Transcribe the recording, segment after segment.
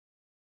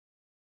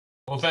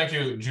Well, thank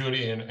you,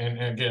 Judy, and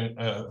again,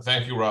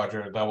 thank you,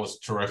 Roger. That was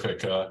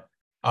terrific. The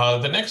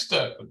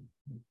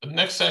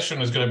next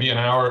session is going to be an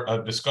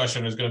hour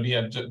discussion. Is going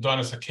to be done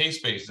as a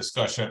case-based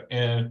discussion,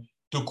 and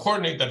to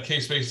coordinate that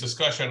case-based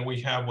discussion,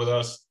 we have with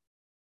us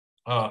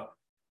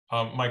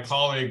my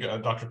colleague,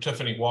 Dr.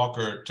 Tiffany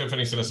Walker.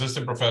 Tiffany's an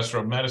assistant professor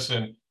of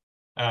medicine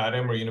at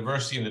Emory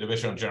University in the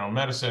Division of General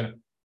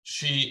Medicine.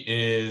 She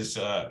is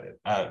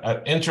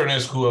an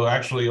internist who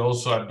actually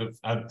also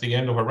at the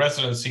end of her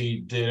residency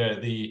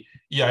did the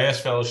EIS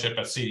fellowship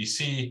at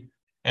CDC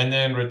and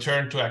then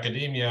returned to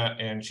academia.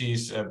 And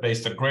she's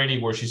based at Grady,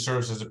 where she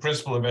serves as the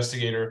principal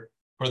investigator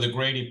for the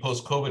Grady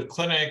post-COVID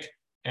clinic.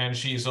 And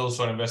she's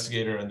also an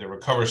investigator in the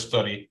RECOVER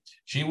study.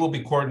 She will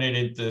be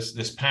coordinating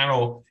this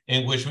panel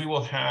in which we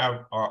will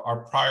have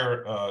our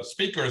prior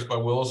speakers,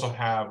 but we'll also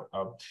have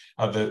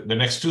the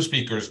next two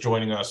speakers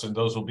joining us. And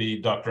those will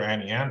be Dr.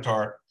 Annie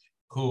Antar,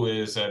 who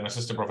is an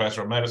assistant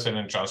professor of medicine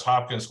in Johns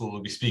Hopkins, who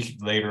will be speaking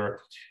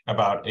later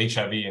about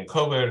HIV and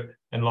COVID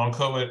and long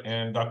COVID,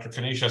 and Dr.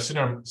 Kanisha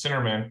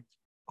Sinnerman,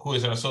 who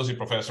is an associate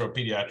professor of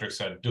pediatrics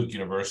at Duke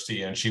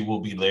University, and she will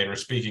be later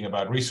speaking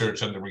about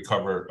research on the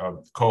RECOVER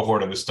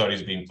cohort and the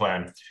studies being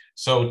planned.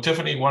 So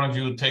Tiffany, why don't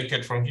you take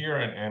it from here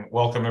and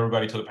welcome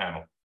everybody to the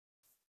panel.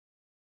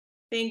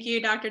 Thank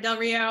you, Dr. Del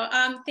Rio.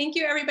 Thank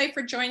you, everybody,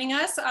 for joining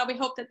us. We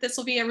hope that this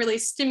will be a really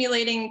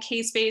stimulating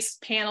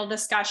case-based panel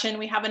discussion.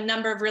 We have a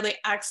number of really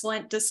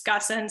excellent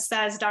discussants,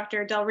 as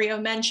Dr. Del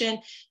Rio mentioned,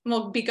 and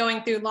we'll be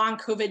going through long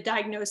COVID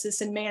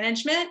diagnosis and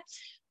management.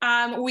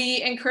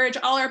 We encourage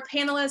all our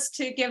panelists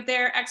to give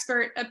their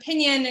expert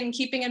opinion, and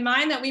keeping in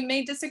mind that we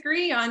may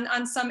disagree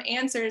on some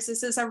answers.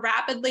 This is a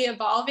rapidly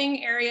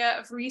evolving area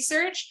of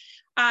research.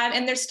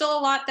 And there's still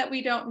a lot that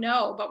we don't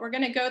know, but we're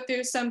going to go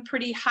through some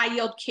pretty high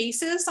yield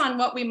cases on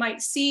what we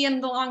might see in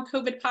the long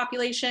COVID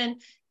population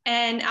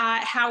and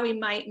how we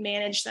might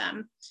manage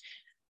them.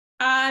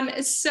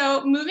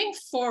 So moving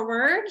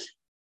forward,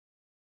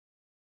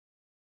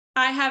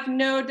 I have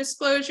no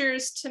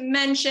disclosures to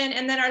mention,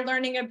 and then our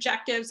learning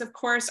objectives, of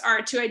course,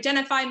 are to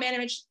identify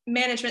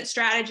management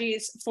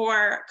strategies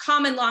for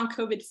common long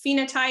COVID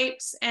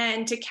phenotypes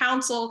and to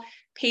counsel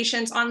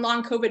patients on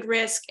long COVID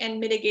risk and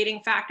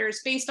mitigating factors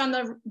based on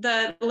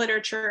the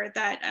literature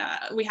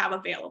that we have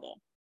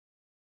available.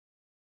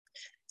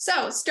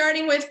 So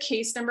starting with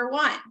case number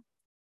 1.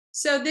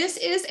 So this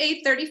is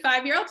a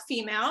 35-year-old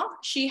female.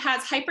 She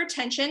has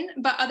hypertension,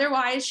 but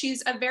otherwise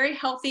she's a very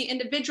healthy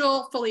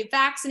individual, fully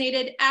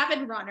vaccinated,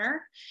 avid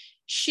runner.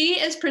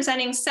 She is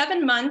presenting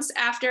 7 months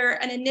after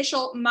an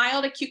initial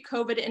mild acute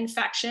COVID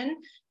infection.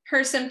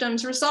 Her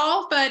symptoms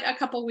resolved, but a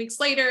couple weeks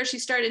later, she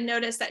started to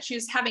notice that she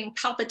was having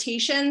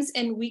palpitations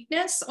and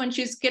weakness when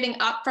she was getting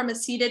up from a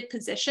seated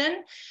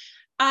position.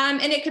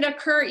 And it could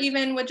occur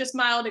even with just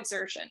mild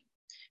exertion.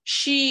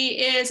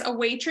 She is a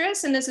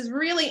waitress, and this is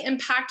really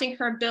impacting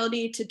her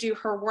ability to do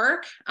her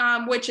work,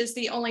 which is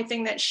the only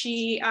thing that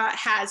she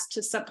has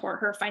to support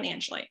her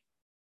financially.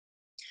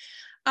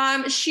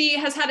 She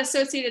has had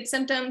associated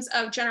symptoms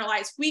of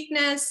generalized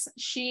weakness.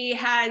 She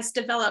has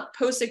developed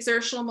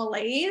post-exertional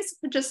malaise,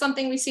 which is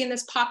something we see in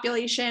this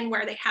population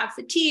where they have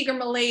fatigue or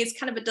malaise,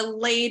 kind of a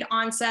delayed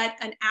onset,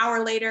 an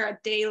hour later, a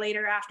day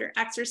later after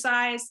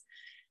exercise.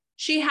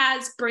 She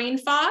has brain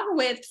fog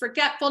with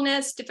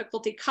forgetfulness,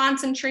 difficulty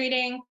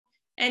concentrating,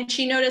 and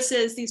she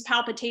notices these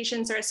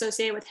palpitations are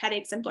associated with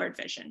headaches and blurred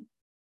vision.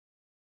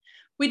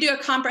 We do a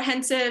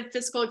comprehensive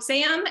physical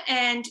exam,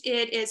 and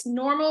it is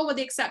normal with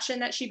the exception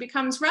that she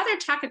becomes rather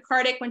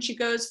tachycardic when she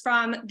goes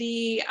from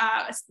the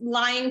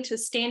lying to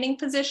standing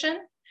position.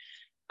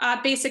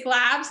 Basic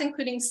labs,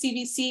 including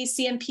CBC,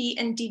 CMP,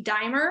 and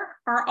D-dimer,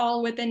 are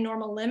all within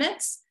normal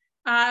limits,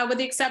 with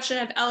the exception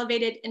of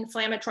elevated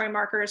inflammatory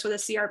markers with a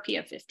CRP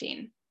of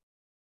 15.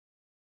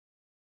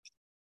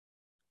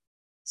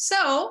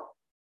 So,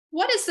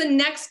 what is the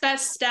next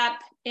best step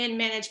in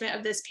management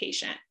of this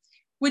patient?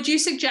 Would you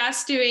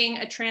suggest doing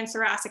a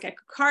transthoracic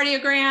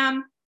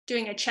echocardiogram,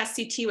 doing a chest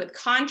CT with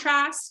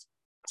contrast,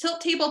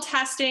 tilt table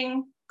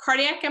testing,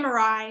 cardiac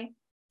MRI,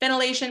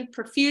 ventilation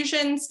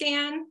perfusion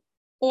scan,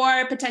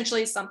 or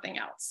potentially something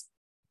else?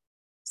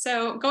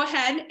 So go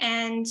ahead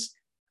and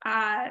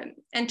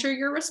enter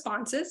your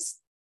responses.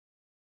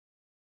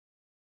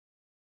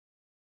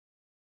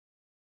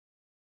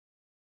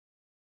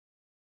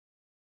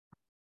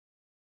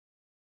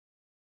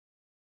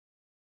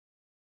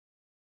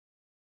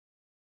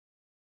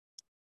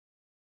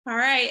 All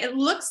right, it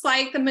looks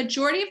like the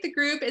majority of the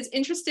group is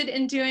interested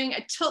in doing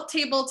a tilt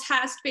table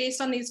test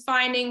based on these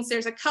findings.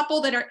 There's a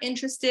couple that are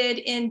interested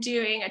in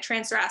doing a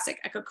transthoracic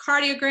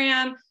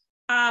echocardiogram,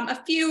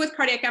 a few with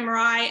cardiac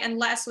MRI, and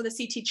less with a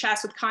CT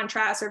chest with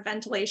contrast or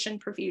ventilation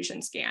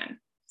perfusion scan.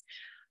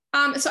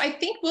 So I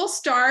think we'll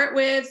start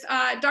with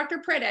Dr.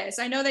 Paredes.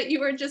 I know that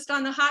you were just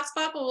on the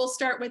hotspot, but we'll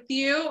start with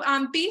you.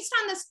 Based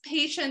on this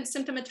patient's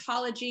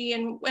symptomatology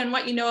and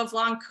what you know of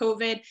long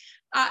COVID,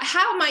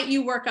 how might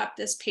you work up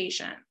this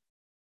patient?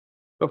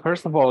 So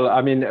first of all,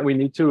 I mean,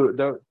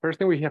 the first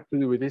thing we have to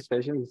do with these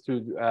patients is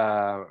to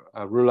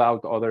rule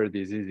out other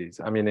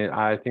diseases. I mean,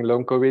 I think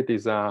long COVID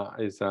is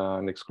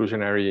an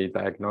exclusionary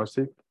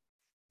diagnosis.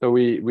 So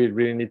we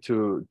really need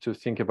to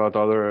think about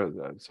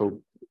other,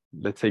 so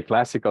let's say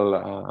classical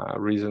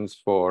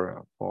reasons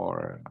for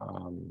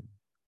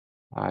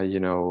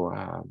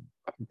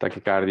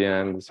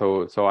tachycardia. And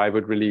so I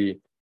would really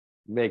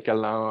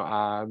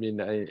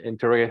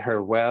interrogate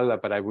her well,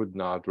 but I would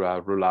not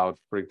rule out,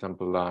 for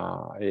example,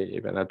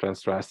 even a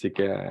transthoracic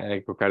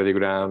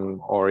echocardiogram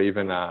or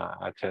even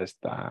a chest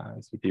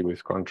CT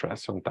with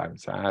contrast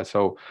sometimes.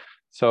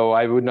 So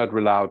I would not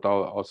rule out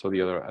also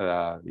the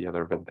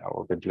other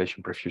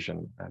ventilation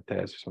perfusion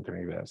test or something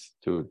like this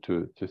to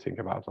think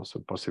about, also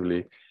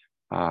possibly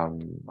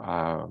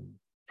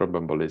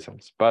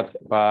thromboembolisms.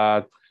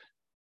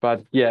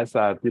 But yes,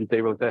 tilt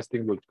table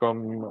testing will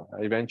come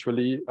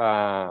eventually,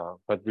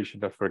 but we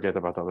should not forget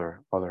about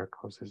other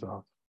causes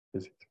of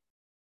disease.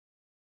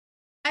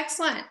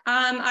 Excellent.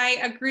 I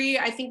agree.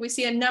 I think we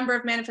see a number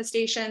of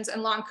manifestations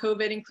in long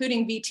COVID,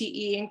 including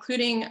VTE,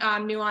 including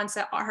new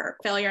onset heart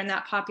failure in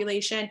that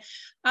population.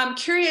 I'm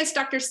curious,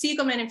 Dr.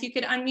 Siegelman, if you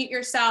could unmute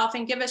yourself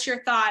and give us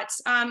your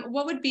thoughts.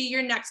 What would be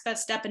your next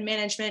best step in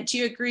management? Do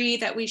you agree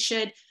that we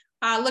should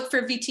look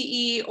for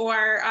VTE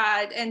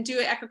and do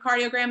an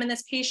echocardiogram in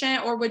this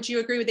patient, or would you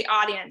agree with the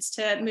audience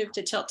to move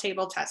to tilt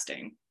table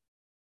testing?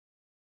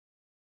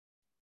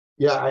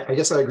 Yeah, I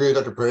guess I agree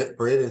with Dr.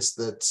 Paredes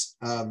that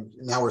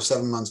now we're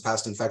 7 months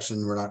past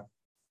infection. We're not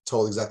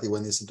told exactly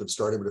when these symptoms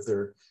started, but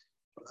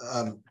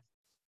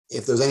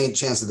if there's any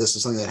chance that this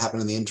is something that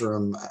happened in the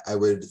interim, I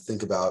would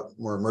think about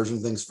more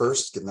emergent things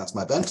first, given that's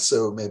my bent.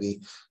 So maybe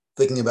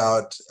thinking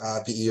about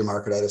PE or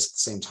myocarditis at the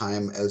same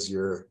time as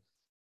you're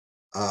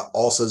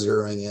also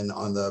zeroing in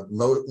on the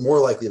more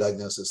likely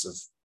diagnosis of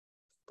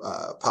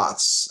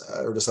POTS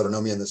or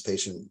dysautonomia in this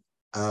patient.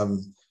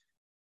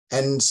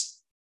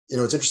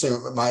 It's interesting,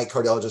 my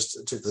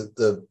cardiologist took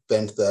the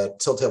bent that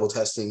tilt table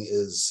testing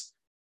is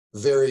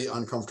very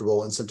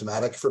uncomfortable and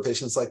symptomatic for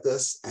patients like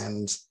this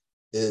and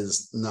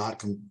is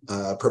not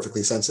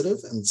perfectly sensitive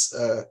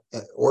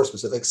or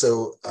specific.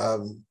 So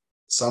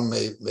some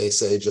may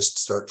say just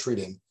start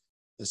treating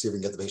and see if we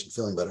can get the patient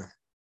feeling better.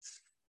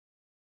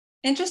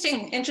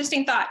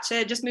 Interesting thought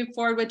to just move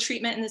forward with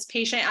treatment in this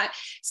patient.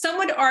 Some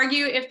would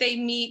argue if they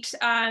meet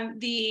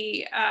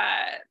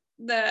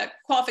the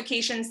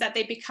qualifications that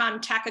they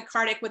become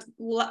tachycardic with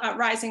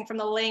rising from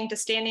the laying to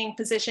standing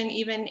position,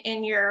 even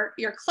in your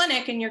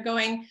clinic, and you're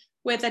going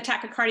with a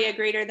tachycardia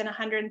greater than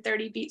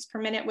 130 beats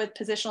per minute with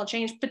positional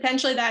change,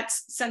 potentially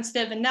that's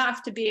sensitive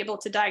enough to be able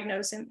to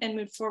diagnose and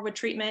move forward with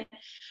treatment.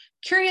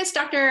 Curious,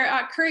 Dr.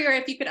 Currier,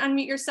 if you could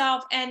unmute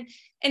yourself and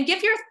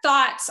give your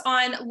thoughts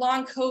on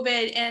long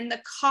COVID and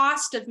the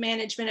cost of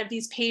management of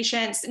these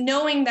patients,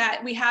 knowing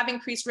that we have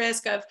increased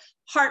risk of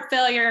heart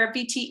failure,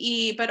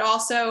 VTE, but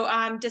also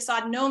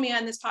dysautonomia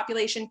in this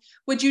population.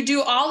 Would you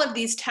do all of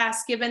these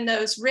tests given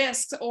those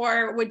risks,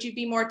 or would you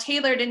be more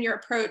tailored in your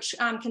approach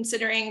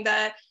considering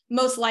the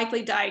most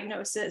likely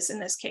diagnosis in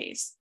this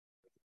case?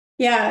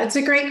 Yeah, it's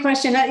a great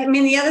question. I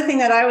mean, the other thing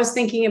that I was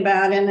thinking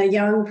about in a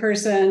young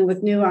person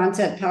with new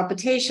onset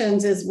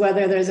palpitations is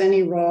whether there's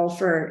any role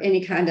for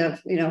any kind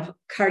of,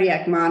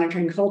 cardiac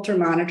monitoring, Holter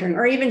monitoring,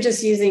 or even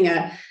just using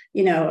a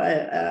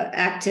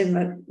active,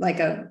 like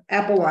a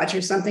Apple Watch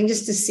or something,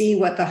 just to see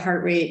what the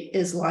heart rate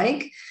is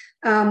like.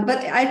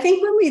 But I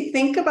think when we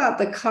think about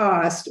the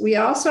cost, we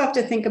also have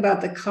to think about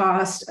the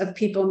cost of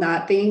people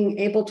not being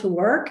able to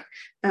work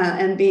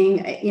and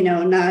being,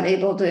 not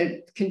able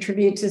to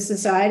contribute to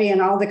society,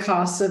 and all the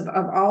costs of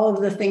all of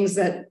the things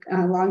that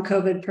long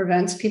COVID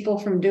prevents people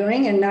from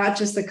doing, and not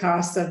just the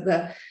cost of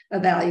the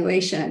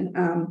evaluation.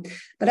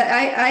 But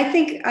I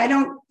think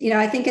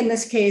in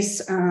this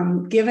case,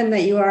 given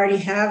that you already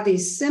have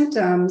these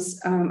symptoms,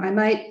 I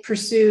might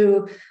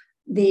pursue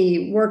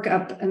the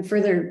workup and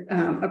further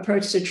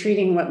approach to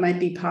treating what might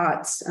be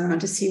POTS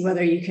to see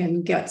whether you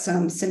can get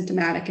some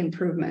symptomatic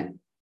improvement.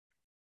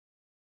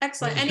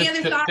 Excellent. Any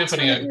other thoughts?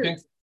 Tiffany,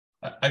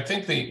 I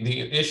think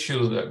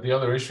the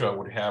other issue I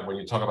would have when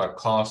you talk about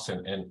costs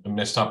and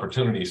missed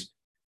opportunities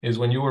is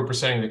when you were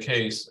presenting the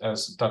case,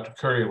 as Dr.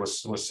 Currier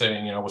was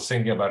saying, I was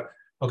thinking about,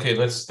 okay,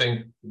 let's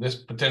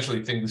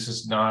potentially think this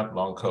is not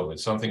long COVID,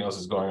 something else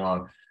is going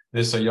on.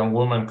 This is a young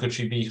woman, could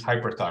she be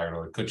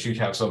hyperthyroid? Could she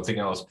have something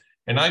else?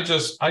 And I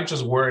just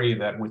worry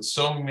that with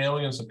so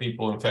millions of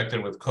people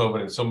infected with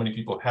COVID and so many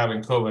people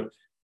having COVID,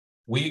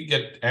 we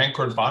get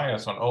anchored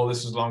bias on, oh,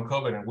 this is long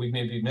COVID, and we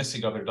may be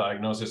missing other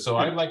diagnoses. So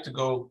I'd like to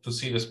go to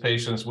see these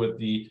patients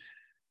with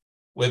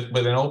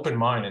an open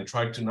mind and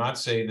try to not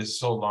say this is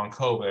so long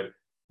COVID,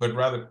 but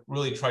rather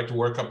really try to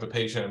work up the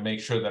patient and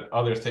make sure that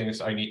other things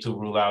I need to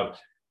rule out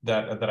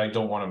that I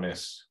don't want to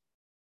miss.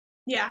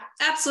 Yeah,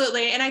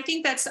 absolutely. And I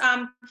think that's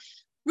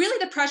really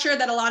the pressure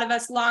that a lot of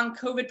us long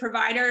COVID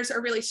providers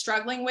are really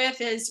struggling with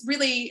is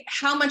really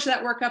how much of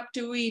that workup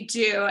do we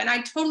do? And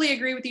I totally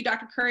agree with you,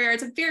 Dr. Currier.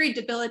 It's a very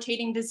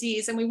debilitating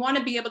disease, and we want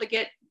to be able to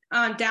get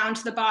down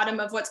to the bottom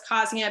of what's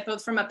causing it,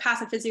 both from a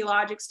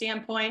pathophysiologic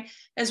standpoint,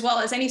 as well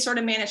as any sort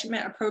of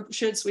management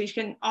approaches we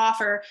can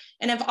offer,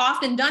 and have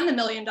often done the $1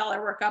 million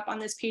workup on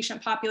this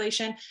patient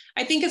population.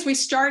 I think as we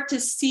start to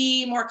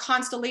see more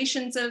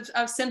constellations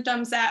of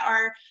symptoms that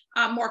are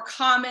more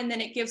common,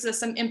 then it gives us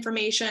some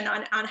information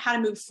on how to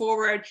move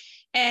forward.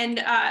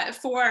 And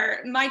for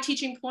my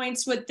teaching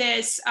points with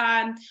this,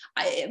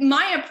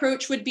 my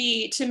approach would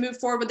be to move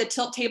forward with the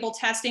tilt table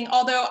testing,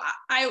 although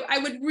I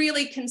would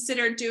really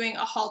consider doing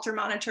a Holter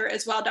monitor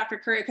as well, Dr.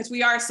 Curry, because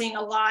we are seeing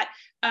a lot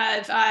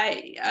of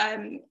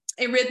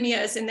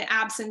arrhythmias in the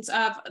absence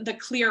of the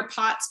clear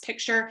POTS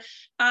picture.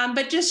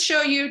 But just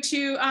show you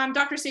to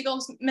Dr.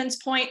 Siegelman's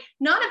point,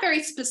 not a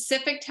very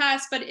specific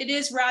test, but it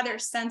is rather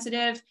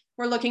sensitive.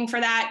 We're looking for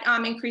that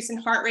increase in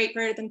heart rate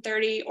greater than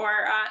 30 or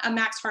a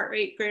max heart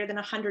rate greater than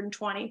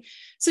 120.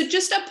 So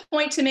just a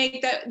point to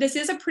make that this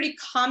is a pretty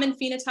common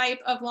phenotype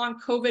of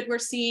long COVID we're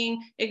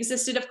seeing,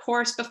 existed of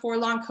course before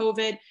long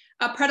COVID,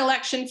 a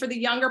predilection for the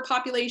younger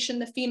population,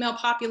 the female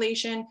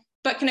population,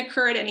 but can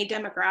occur at any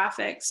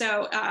demographic.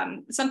 So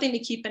something to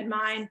keep in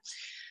mind.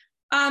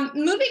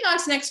 Moving on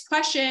to the next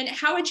question,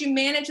 how would you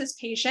manage this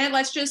patient?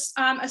 Let's just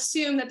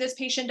assume that this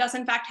patient does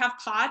in fact have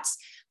POTS.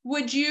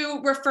 Would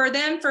you refer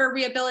them for a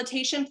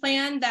rehabilitation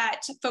plan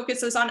that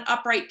focuses on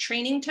upright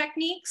training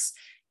techniques,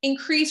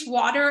 increase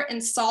water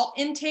and salt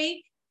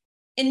intake,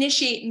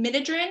 initiate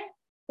midodrine,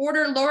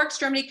 order lower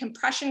extremity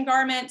compression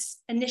garments,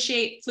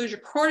 initiate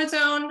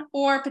fludrocortisone,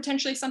 or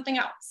potentially something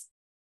else?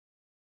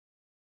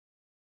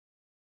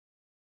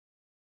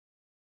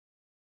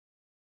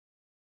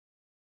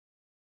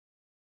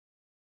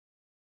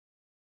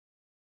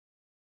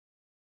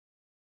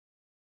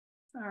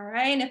 All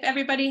right, and if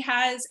everybody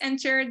has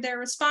entered their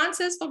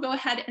responses, we'll go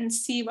ahead and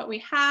see what we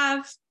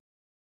have.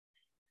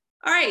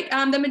 All right,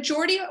 the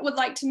majority would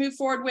like to move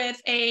forward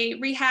with a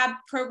rehab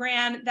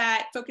program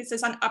that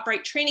focuses on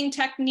upright training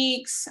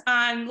techniques,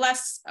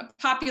 less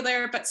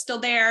popular, but still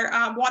there,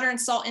 water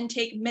and salt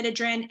intake,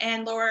 midodrine,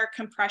 and lower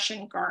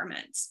compression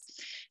garments.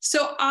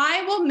 So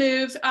I will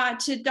move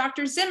to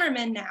Dr.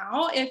 Zimmerman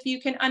now, if you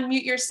can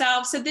unmute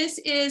yourself. So this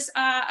is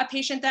a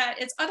patient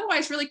that is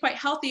otherwise really quite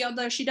healthy,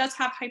 although she does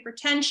have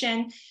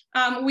hypertension.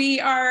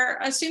 We are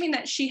assuming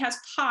that she has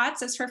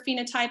POTS as her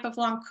phenotype of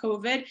long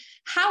COVID.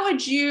 How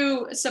would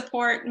you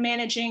support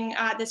managing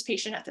this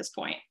patient at this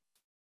point?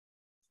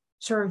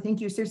 Sure, thank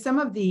you. So some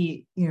of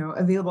the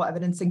available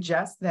evidence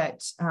suggests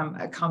that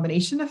a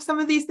combination of some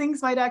of these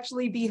things might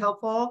actually be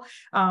helpful.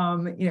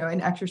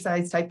 An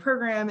exercise type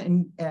program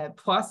and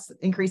plus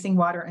increasing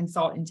water and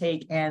salt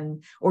intake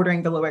and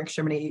ordering the lower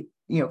extremity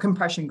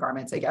compression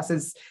garments, I guess,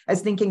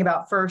 as thinking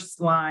about first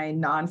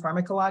line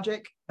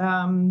non-pharmacologic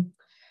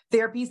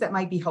therapies that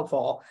might be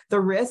helpful. The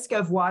risk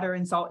of water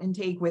and salt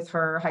intake with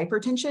her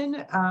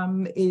hypertension,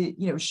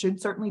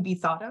 should certainly be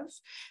thought of.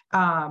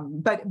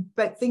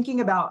 But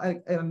thinking about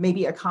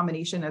maybe a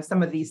combination of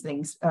some of these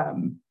things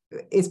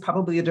is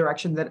probably a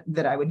direction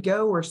that I would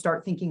go or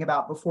start thinking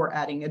about before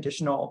adding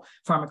additional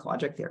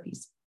pharmacologic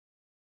therapies.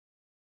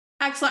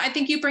 Excellent. I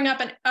think you bring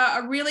up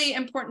a really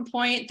important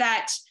point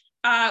that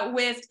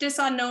with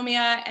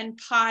dysautonomia and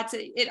POTS,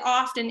 it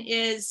often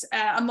is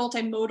a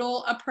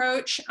multimodal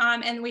approach,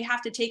 and we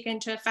have to take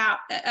into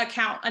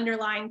account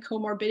underlying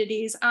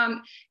comorbidities.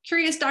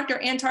 Curious, Dr.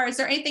 Antar, is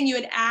there anything you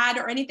would add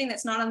or anything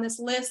that's not on this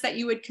list that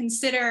you would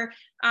consider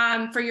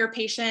for your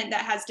patient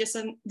that has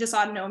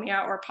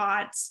dysautonomia or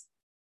POTS?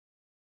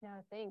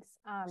 Yeah, thanks.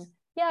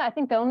 Yeah, I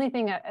think the only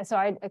thing, so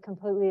I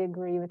completely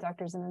agree with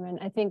Dr. Zimmerman.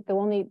 I think the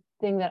only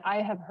thing that I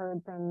have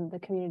heard from the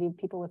community of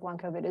people with long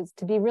COVID is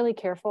to be really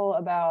careful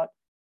about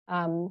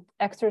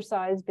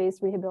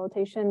exercise-based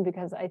rehabilitation,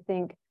 because I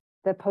think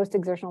the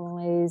post-exertional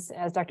malaise,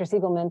 as Dr.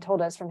 Siegelman told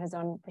us from his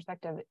own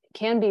perspective,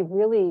 can be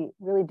really,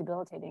 really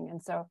debilitating.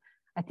 And so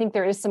I think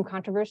there is some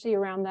controversy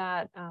around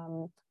that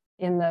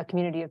in the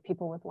community of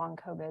people with long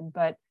COVID.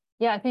 But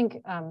yeah, I think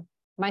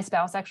my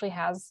spouse actually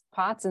has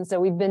POTS, and so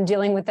we've been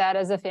dealing with that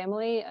as a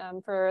family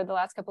for the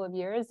last couple of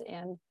years.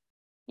 And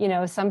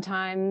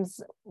sometimes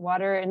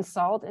water and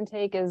salt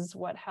intake is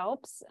what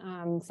helps.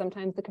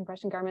 Sometimes the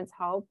compression garments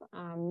help.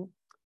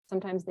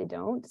 Sometimes they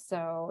don't.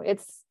 So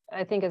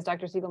I think, as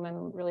Dr.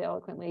 Siegelman really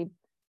eloquently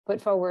put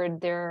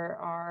forward, there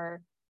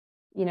are,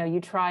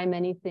 you try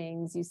many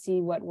things, you see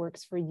what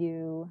works for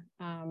you.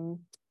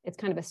 It's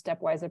kind of a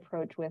stepwise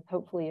approach with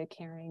hopefully a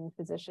caring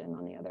physician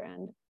on the other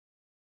end.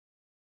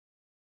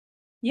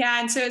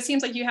 Yeah, and so it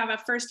seems like you have a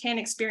firsthand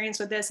experience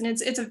with this, and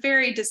it's a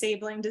very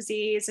disabling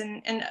disease,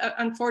 and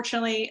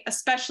unfortunately,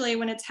 especially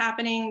when it's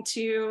happening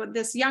to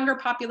this younger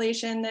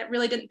population that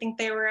really didn't think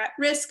they were at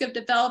risk of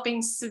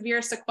developing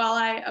severe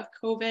sequelae of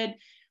COVID.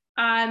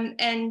 I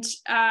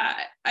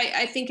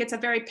think it's a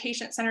very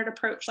patient-centered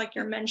approach, like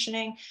you're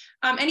mentioning.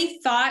 Any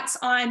thoughts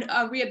on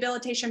a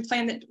rehabilitation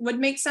plan that would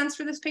make sense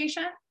for this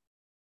patient?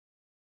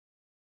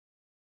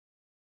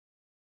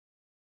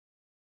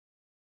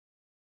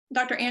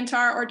 Dr.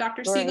 Antar or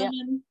Dr. Siegelman?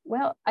 Yeah.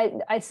 Well,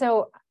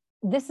 so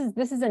this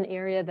is an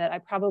area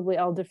that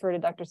I'll defer to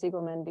Dr.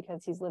 Siegelman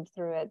because he's lived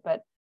through it. But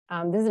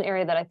This is an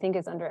area that I think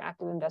is under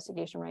active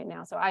investigation right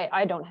now. So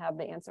I don't have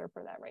the answer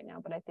for that right now,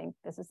 but I think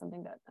this is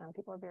something that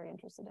people are very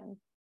interested in.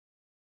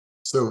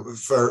 So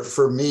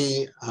for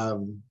me, I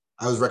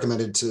was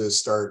recommended to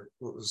start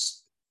what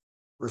was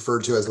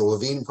referred to as the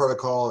Levine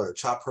protocol or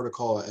CHOP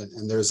protocol,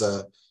 and there's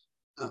a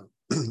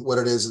what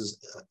it is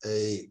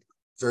a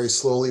very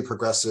slowly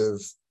progressive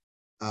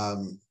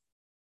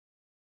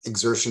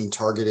exertion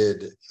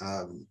targeted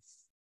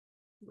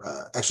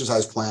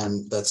exercise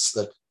plan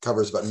that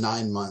covers about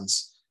 9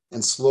 months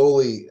and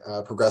slowly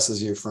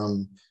progresses you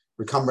from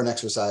recumbent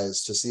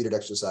exercise to seated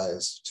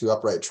exercise to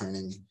upright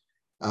training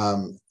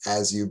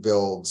as you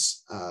build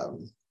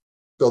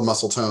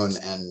muscle tone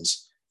and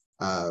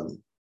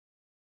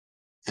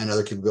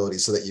other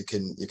capabilities so that you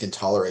can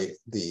tolerate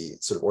the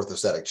sort of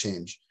orthostatic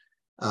change.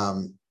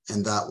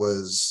 And that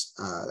was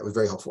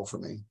very helpful for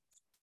me.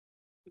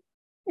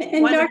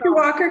 And Dr.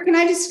 Walker, can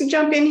I just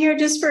jump in here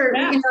just for,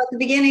 at the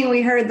beginning,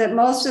 we heard that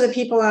most of the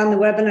people on the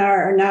webinar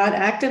are not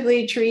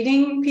actively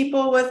treating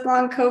people with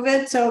long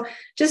COVID. So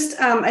just,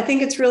 I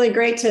think it's really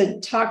great to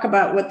talk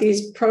about what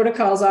these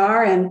protocols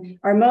are, and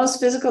are most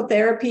physical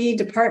therapy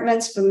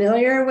departments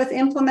familiar with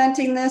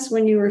implementing this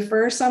when you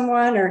refer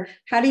someone, or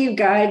how do you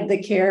guide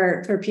the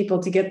care for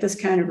people to get this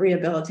kind of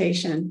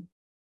rehabilitation?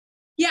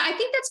 Yeah, I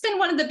think that's been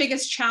one of the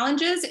biggest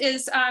challenges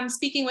is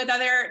speaking with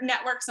other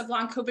networks of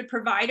long COVID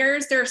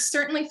providers. There are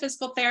certainly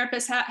physical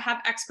therapists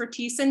have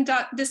expertise in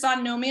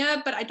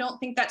dysautonomia, but I don't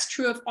think that's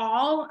true of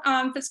all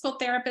physical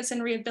therapists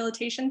and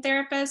rehabilitation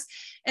therapists.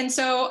 And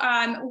so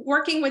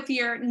working with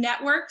your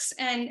networks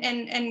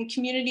and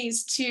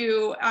communities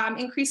to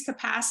increase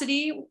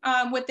capacity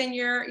within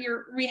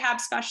your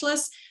rehab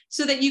specialists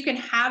so that you can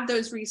have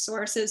those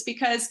resources,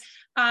 because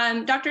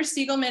Dr.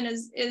 Siegelman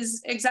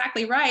is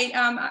exactly right.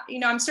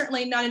 I'm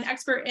certainly not an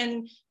expert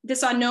in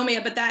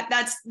dysautonomia, but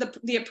that's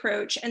the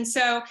approach. And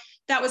so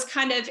that was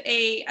kind of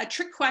a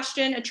trick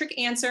question, a trick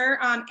answer.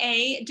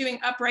 Doing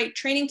upright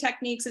training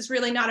techniques is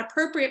really not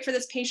appropriate for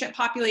this patient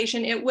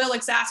population. It will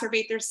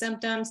exacerbate their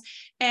symptoms.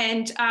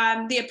 And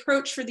the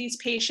approach for these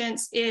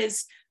patients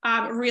is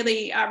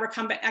really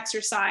recumbent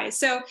exercise.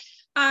 So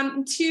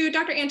to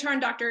Dr. Antar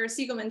and Dr.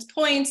 Siegelman's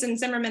points, and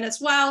Zimmerman as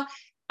well,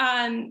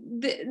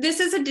 this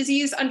is a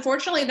disease,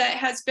 unfortunately, that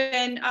has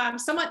been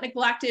somewhat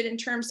neglected in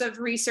terms of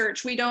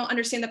research. We don't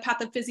understand the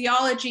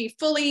pathophysiology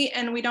fully,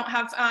 and we don't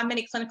have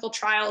many clinical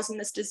trials in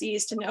this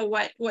disease to know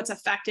what's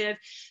effective.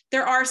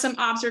 There are some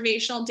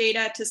observational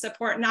data to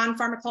support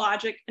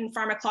non-pharmacologic and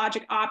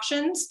pharmacologic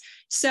options.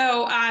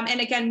 So,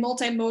 and again,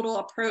 multimodal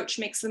approach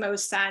makes the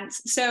most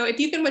sense. So if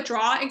you can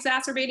withdraw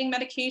exacerbating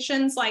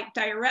medications like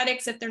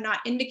diuretics, if they're not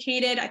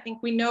indicated, I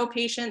think we know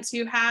patients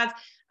who have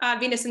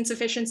venous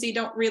insufficiency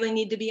don't really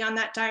need to be on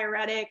that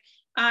diuretic.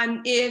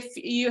 If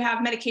you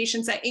have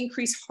medications that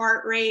increase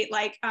heart rate,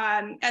 like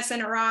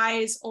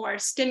SNRIs or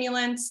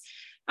stimulants,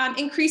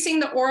 increasing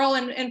the oral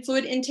and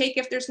fluid intake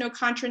if there's no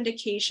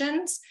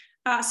contraindications.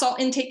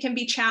 Salt intake can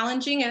be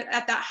challenging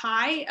at that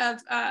high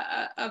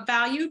of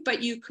value,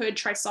 but you could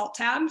try salt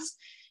tabs.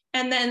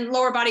 And then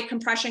lower body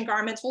compression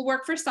garments will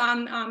work for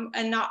some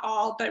and not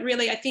all, but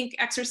really I think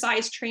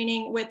exercise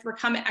training with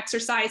recumbent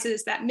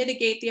exercises that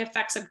mitigate the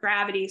effects of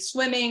gravity,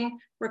 swimming,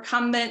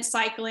 recumbent,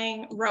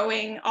 cycling,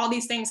 rowing, all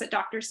these things that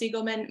Dr.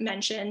 Siegelman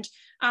mentioned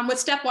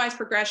with stepwise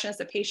progression as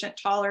the patient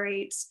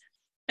tolerates.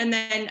 And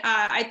then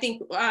I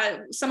think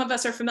some of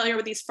us are familiar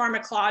with these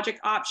pharmacologic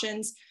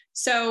options.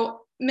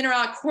 So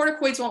mineralic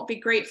corticoids won't be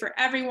great for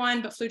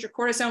everyone, but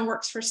fludrocortisone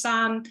works for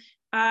some.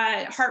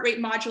 Heart rate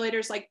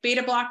modulators like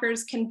beta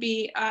blockers can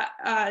be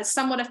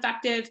somewhat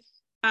effective.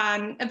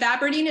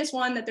 Ivabradine is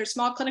one that there's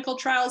small clinical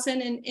trials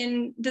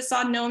in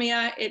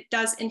dysautonomia. It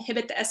does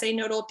inhibit the SA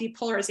nodal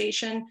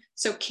depolarization,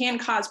 so can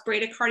cause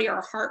bradycardia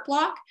or heart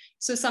block.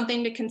 So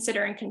something to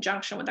consider in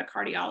conjunction with a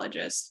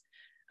cardiologist.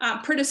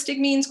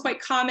 Prostaglandin is quite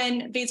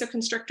common.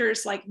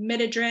 Vasoconstrictors like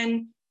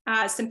midodrine,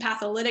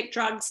 sympatholytic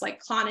drugs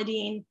like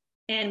clonidine,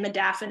 and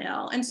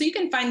modafinil. And so you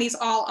can find these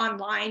all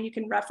online. You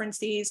can reference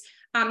these.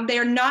 They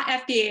are not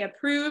FDA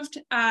approved,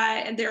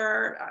 and there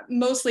are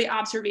mostly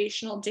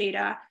observational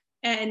data.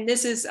 And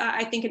this is,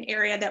 I think, an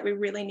area that we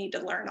really need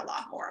to learn a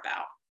lot more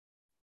about.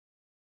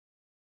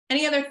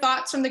 Any other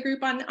thoughts from the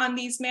group on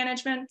these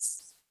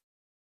managements?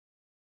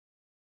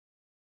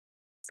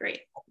 Great.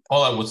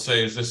 All I would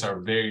say is these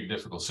are very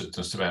difficult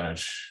symptoms to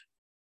manage.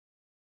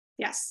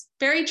 Yes,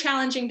 very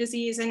challenging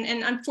disease, and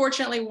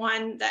unfortunately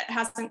one that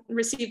hasn't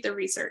received the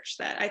research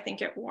that I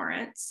think it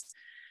warrants.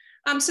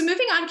 So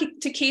moving on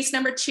to case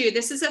number 2,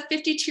 this is a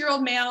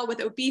 52-year-old male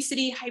with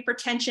obesity,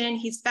 hypertension.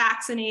 He's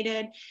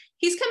vaccinated.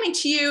 He's coming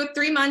to you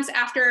 3 months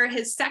after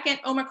his second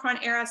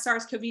Omicron-era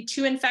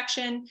SARS-CoV-2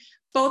 infection.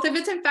 Both of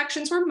his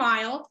infections were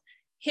mild.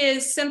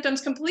 His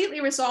symptoms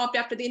completely resolved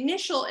after the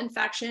initial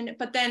infection,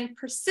 but then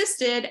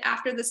persisted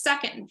after the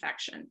second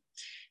infection.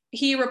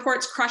 He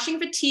reports crushing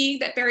fatigue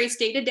that varies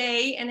day to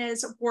day and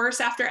is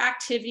worse after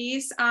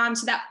activities,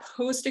 so that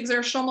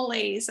post-exertional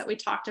malaise that we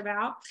talked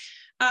about.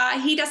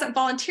 He doesn't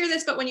volunteer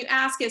this, but when you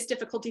ask, he has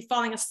difficulty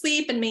falling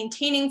asleep and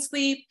maintaining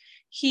sleep.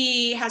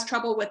 He has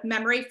trouble with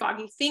memory,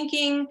 foggy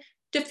thinking.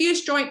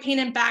 diffuse joint pain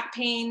and back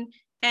pain,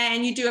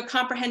 and you do a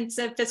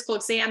comprehensive physical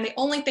exam, the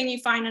only thing you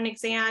find on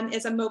exam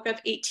is a MoCA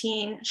of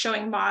 18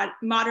 showing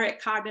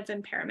moderate cognitive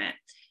impairment.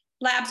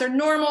 Labs are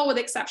normal with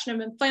exception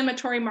of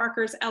inflammatory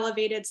markers,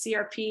 elevated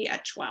CRP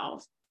at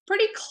 12.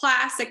 Pretty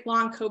classic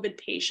long COVID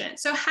patient.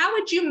 So how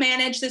would you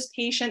manage this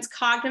patient's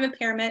cognitive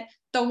impairment,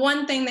 the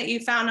one thing that you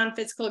found on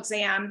physical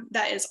exam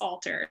that is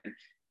altered?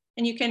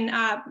 And you can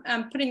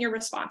put in your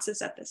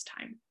responses at this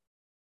time.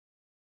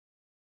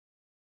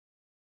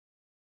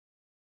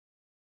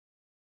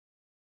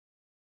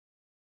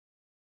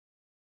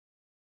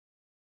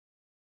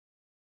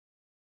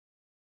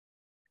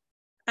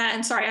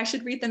 And sorry, I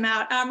should read them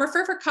out.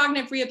 Refer for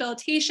cognitive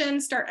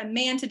rehabilitation, start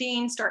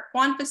amantadine, start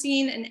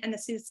guanfacine and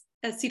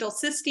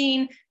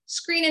acetylcysteine,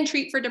 screen and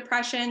treat for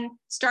depression,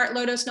 start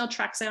low-dose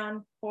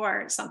naltrexone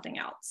or something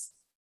else.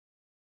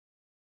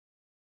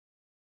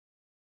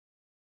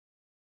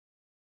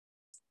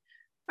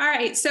 All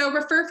right, so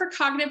refer for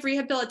cognitive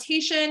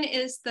rehabilitation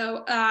is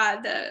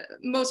the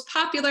most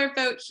popular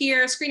vote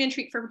here. Screen and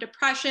treat for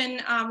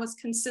depression was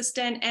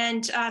consistent,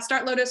 and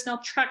start low-dose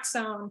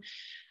naltrexone.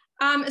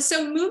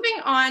 So moving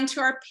on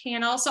to our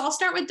panel, so I'll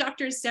start with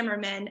Dr.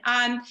 Zimmerman.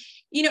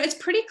 You know, it's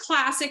pretty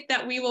classic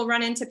that we will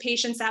run into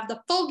patients that have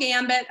the full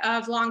gambit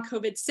of long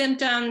COVID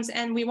symptoms,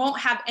 and we won't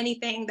have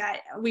anything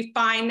that we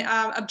find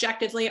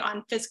objectively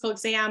on physical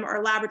exam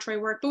or laboratory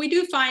work, but we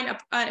do find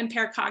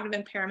impaired cognitive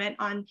impairment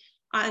on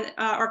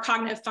or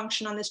cognitive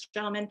function on this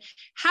gentleman.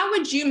 How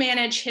would you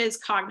manage his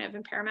cognitive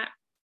impairment?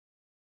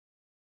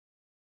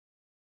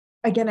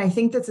 Again, I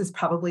think this is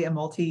probably a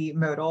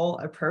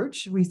multimodal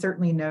approach. We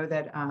certainly know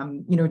that,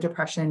 you know,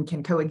 depression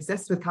can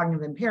coexist with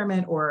cognitive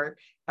impairment, or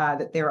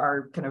that there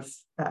are kind of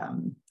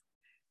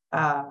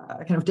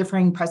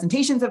differing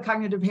presentations of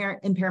cognitive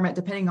impairment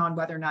depending on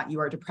whether or not you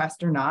are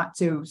depressed or not.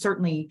 So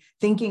certainly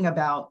thinking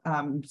about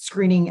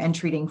screening and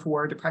treating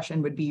for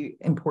depression would be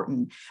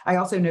important. I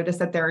also noticed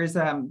that there was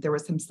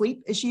some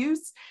sleep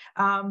issues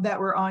that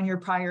were on your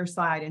prior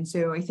slide. And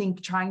so I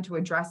think trying to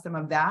address some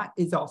of that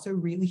is also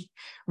really,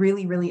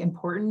 really, really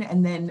important.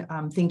 And then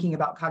thinking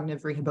about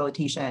cognitive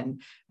rehabilitation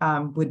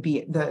would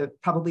be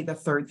probably the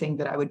third thing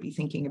that I would be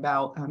thinking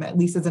about, at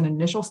least as an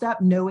initial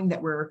step, knowing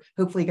that we're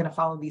hopefully going to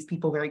follow these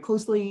people very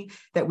closely,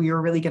 that we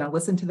are really going to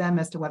listen to them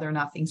as to whether or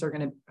not things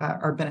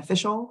are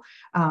beneficial,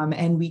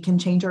 and we can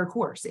change our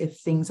course if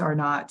things are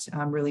not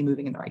really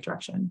moving in the right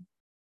direction.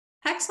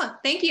 Excellent,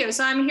 thank you.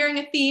 So I'm hearing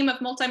a theme of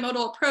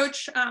multimodal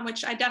approach,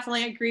 which I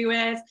definitely agree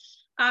with.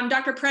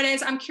 Dr.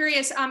 Paredes, I'm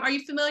curious, are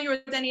you familiar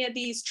with any of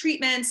these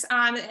treatments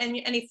and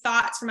any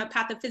thoughts from a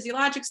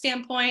pathophysiologic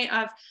standpoint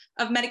of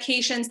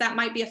medications that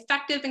might be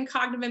effective in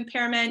cognitive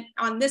impairment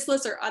on this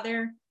list or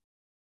other?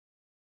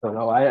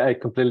 No, I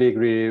completely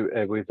agree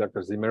with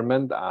Dr.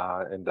 Zimmerman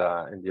in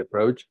the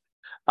approach.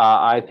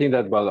 I think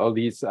that, well, all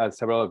these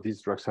several of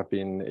these drugs have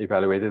been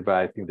evaluated, but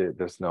I think that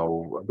there's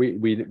no, we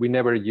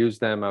never use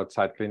them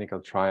outside clinical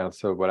trials.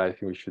 So what I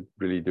think we should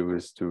really do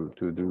is to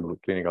do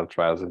clinical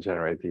trials and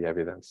generate the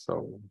evidence.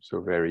 So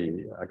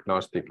very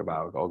agnostic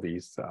about all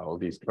these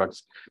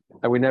drugs,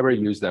 and we never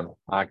use them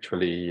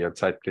actually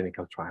outside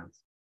clinical trials.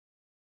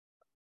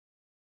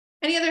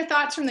 Any other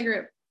thoughts from the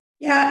group?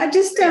 Yeah, I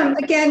just,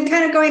 again,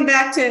 kind of going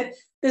back to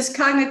this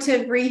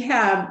cognitive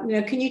rehab, you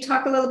know, can you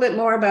talk a little bit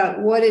more about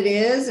what it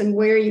is and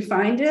where you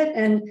find it?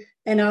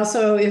 And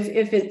also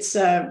if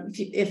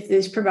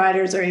these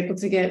providers are able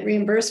to get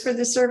reimbursed for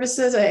the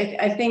services.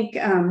 I think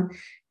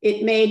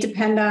it may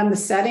depend on the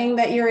setting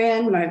that you're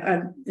in.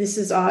 Is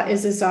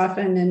this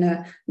often in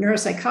a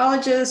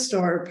neuropsychologist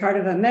or part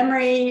of a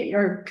memory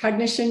or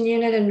cognition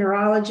unit in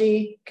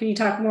neurology? Can you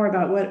talk more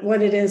about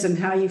what it is and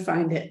how you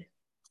find it?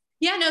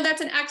 Yeah, no, that's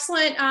an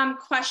excellent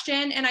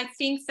question. And I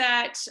think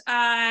that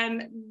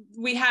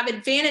we have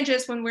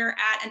advantages when we're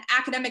at an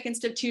academic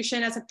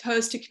institution as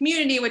opposed to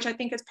community, which I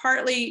think is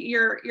partly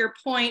your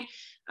point.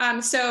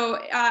 So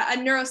a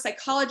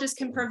neuropsychologist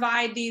can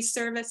provide these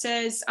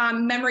services.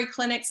 Memory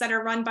clinics that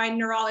are run by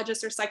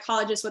neurologists or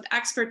psychologists with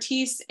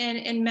expertise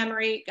in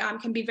memory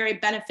can be very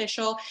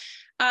beneficial.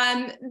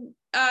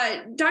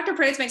 Dr.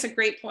 Paredes makes a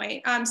great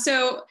point.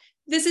 So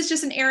this is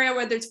just an area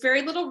where there's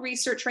very little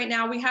research right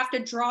now. We have to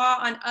draw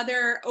on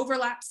other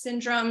overlap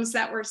syndromes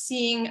that we're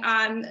seeing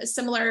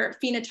similar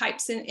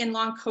phenotypes in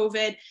long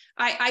COVID.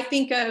 I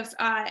think of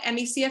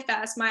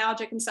ME/CFS,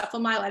 myalgic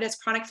encephalomyelitis,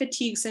 chronic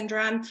fatigue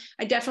syndrome.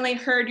 I definitely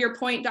heard your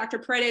point, Dr.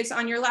 Paredes,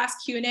 on your last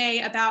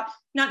Q&A about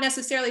not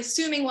necessarily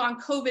assuming long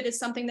COVID is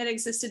something that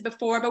existed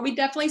before, but we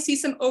definitely see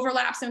some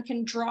overlaps and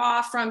can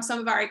draw from some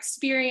of our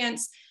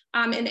experience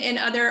in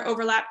other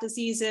overlap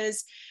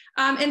diseases.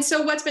 And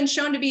so what's been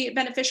shown to be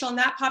beneficial in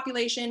that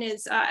population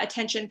is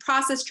attention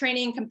process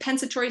training,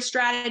 compensatory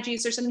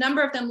strategies. There's a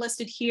number of them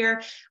listed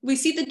here. We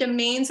see the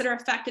domains that are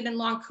affected in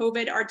long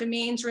COVID are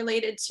domains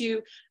related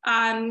to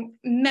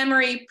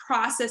memory,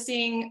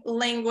 processing,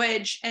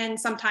 language, and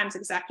sometimes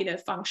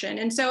executive function.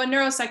 And so a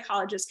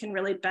neuropsychologist can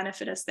really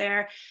benefit us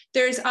there.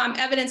 There's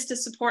evidence to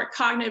support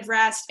cognitive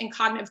rest and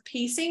cognitive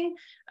pacing,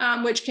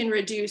 which can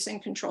reduce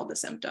and control the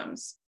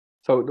symptoms.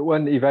 So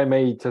if I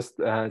may just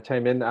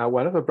chime in,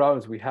 one of the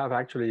problems we have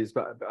actually is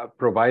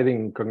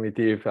providing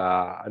cognitive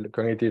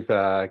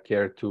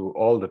care to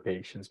all the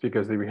patients,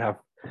 because we have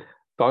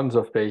tons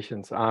of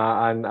patients, we do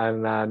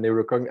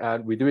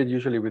it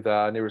usually with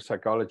a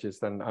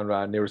neuropsychologist, and a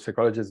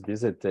neuropsychologist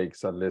visit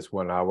takes at least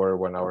 1 hour,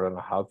 1 and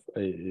a half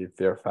if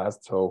they're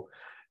fast.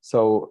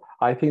 So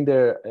I think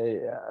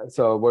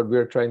so what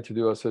we're trying to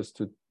do also is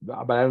to,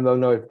 but I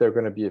don't know if they're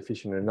going to be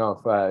efficient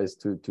enough, is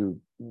to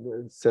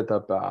set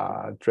up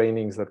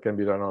trainings that can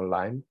be done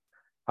online,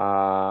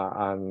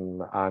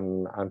 and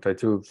try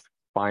to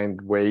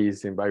find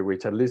ways by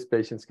which at least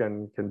patients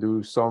can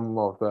do some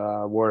of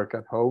the work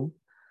at home.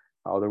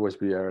 Otherwise,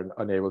 we are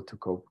unable to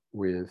cope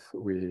with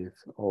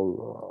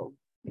all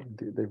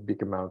the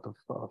big amount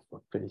of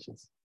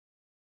patients.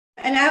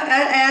 And I'd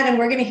add, and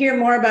we're going to hear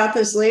more about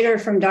this later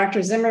from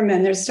Dr.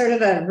 Zimmerman, there's sort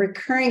of a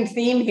recurring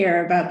theme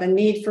here about the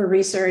need for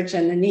research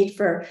and the need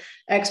for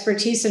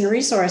expertise and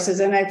resources.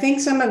 And I think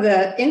some of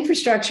the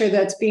infrastructure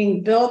that's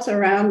being built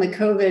around the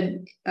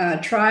COVID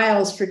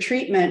trials for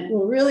treatment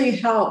will really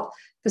help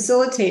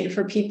facilitate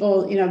for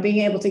people,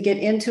 being able to get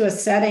into a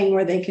setting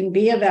where they can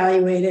be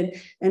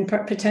evaluated and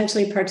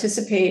potentially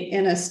participate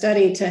in a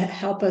study to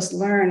help us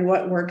learn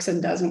what works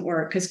and doesn't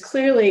work. Because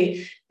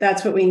clearly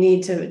that's what we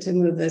need to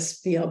move this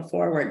field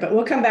forward. But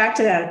we'll come back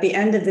to that at the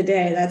end of the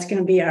day. That's going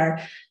to be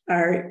our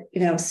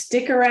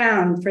stick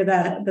around for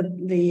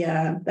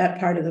that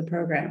part of the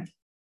program.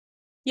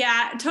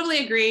 Yeah,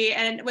 totally agree.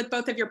 And with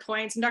both of your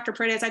points, and Dr.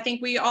 Paredes, I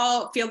think we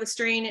all feel the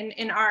strain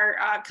in our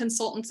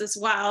consultants as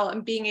well,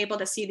 and being able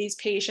to see these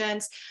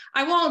patients.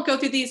 I won't go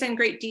through these in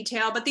great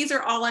detail, but these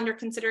are all under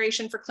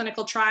consideration for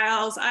clinical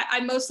trials. I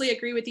mostly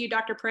agree with you,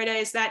 Dr.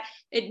 Paredes, that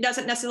it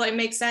doesn't necessarily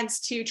make sense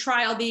to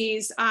trial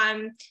these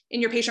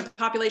in your patient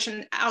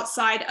population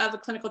outside of a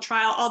clinical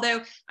trial.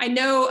 Although I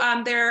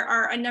know there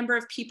are a number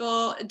of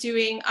people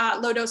doing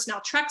low-dose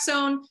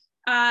naltrexone,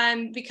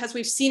 because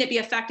we've seen it be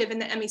effective in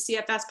the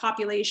ME/CFS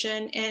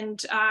population.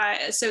 And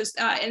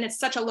and it's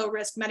such a low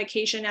risk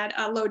medication at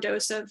a low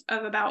dose of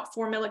about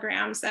 4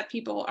 milligrams that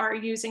people are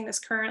using this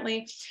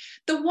currently.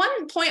 The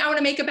one point I want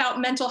to make about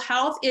mental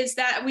health is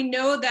that we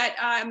know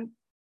that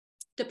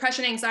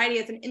depression and anxiety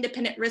is an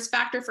independent risk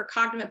factor for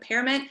cognitive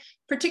impairment,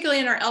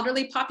 particularly in our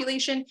elderly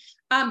population.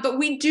 But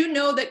we do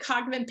know that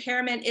cognitive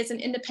impairment is an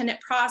independent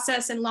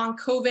process in long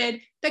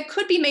COVID that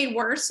could be made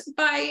worse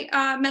by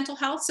mental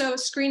health. So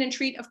screen and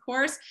treat, of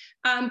course,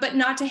 but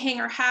not to hang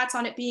our hats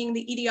on it being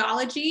the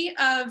etiology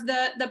of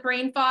the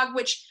brain fog,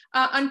 which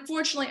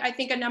unfortunately, I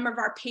think a number of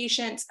our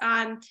patients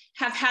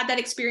have had that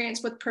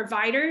experience with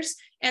providers.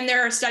 And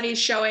there are studies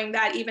showing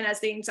that even as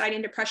the anxiety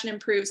and depression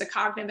improves, a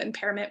cognitive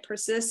impairment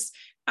persists.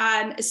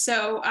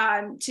 So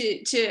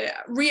to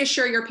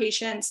reassure your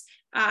patients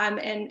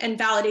and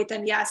validate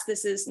them, yes,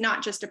 this is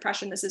not just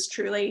depression. This is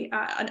truly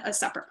a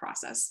separate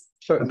process.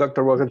 So,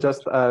 Dr. Walker,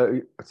 just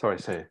sorry,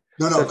 say.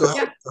 No, go ahead.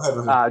 Yeah.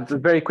 Go ahead.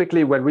 Just very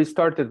quickly, when we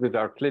started with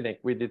our clinic,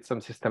 we did some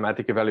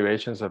systematic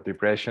evaluations of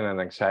depression and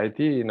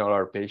anxiety in all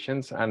our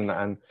patients,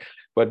 and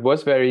what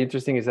was very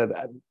interesting is that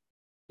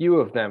few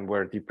of them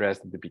were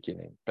depressed at the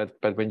beginning,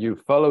 but when you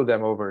follow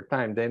them over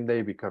time, then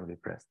they become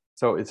depressed.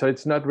 So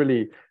it's not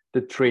really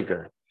the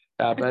trigger.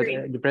 But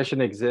depression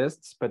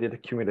exists, but it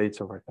accumulates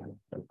over time.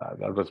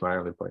 That was my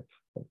only point.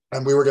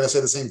 And we were going to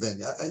say the same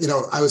thing.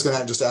 I was going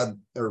to just add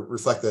or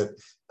reflect that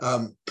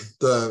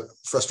the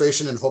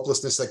frustration and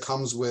hopelessness that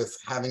comes with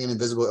having an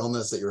invisible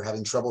illness that you're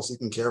having trouble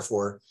seeking care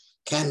for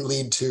can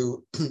lead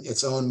to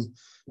its own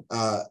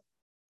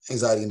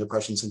anxiety and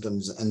depression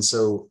symptoms. And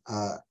so,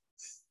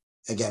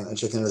 again, a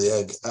chicken or the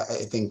egg.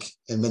 I think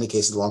in many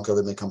cases, long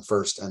COVID may come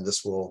first, and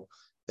this will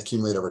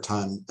accumulate over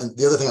time. And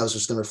the other thing I was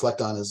just going to reflect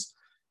on is,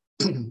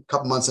 a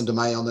couple months into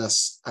my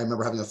illness, I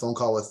remember having a phone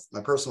call with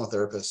my personal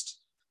therapist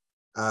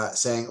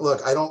saying,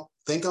 look, I don't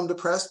think I'm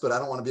depressed, but I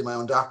don't want to be my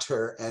own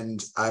doctor.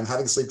 And I'm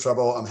having sleep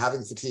trouble. I'm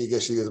having fatigue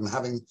issues.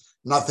 I'm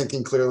not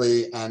thinking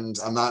clearly, and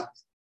I'm not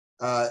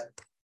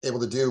able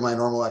to do my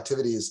normal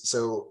activities.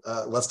 So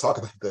let's talk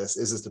about this.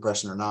 Is this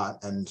depression or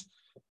not? And,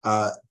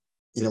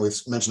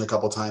 we've mentioned a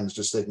couple of times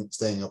just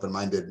staying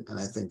open-minded. And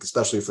I think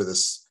especially for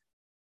this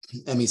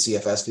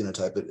ME/CFS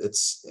phenotype, it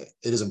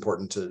is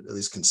important to at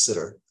least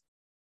consider.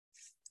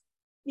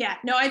 Yeah,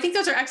 no, I think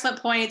those are excellent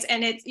points.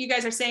 And you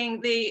guys are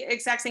saying the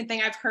exact same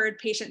thing I've heard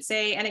patients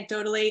say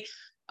anecdotally.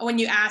 When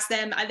you ask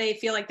them, they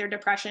feel like their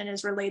depression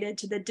is related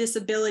to the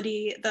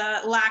disability,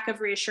 the lack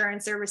of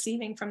reassurance they're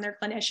receiving from their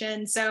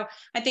clinician. So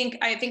I think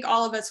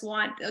all of us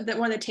want that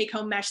one of the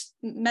take-home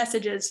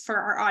messages for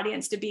our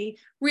audience to be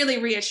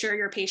really reassure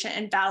your patient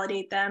and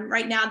validate them.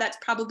 Right now, that's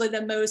probably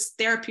the most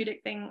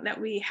therapeutic thing that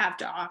we have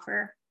to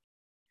offer.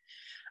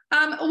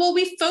 Well,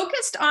 we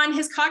focused on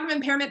his cognitive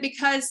impairment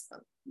because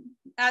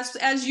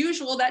as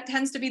usual, that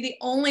tends to be the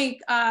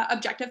only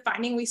objective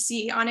finding we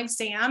see on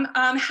exam.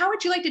 How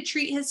would you like to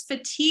treat his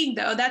fatigue,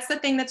 though? That's the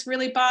thing that's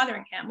really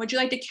bothering him. Would you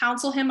like to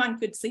counsel him on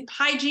good sleep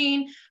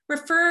hygiene,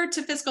 refer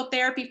to physical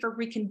therapy for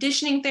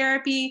reconditioning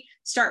therapy,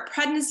 start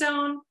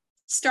prednisone,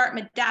 start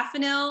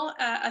modafinil,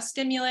 a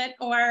stimulant,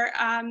 or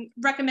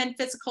recommend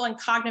physical and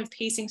cognitive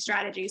pacing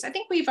strategies? I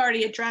think we've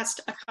already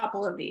addressed a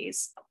couple of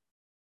these.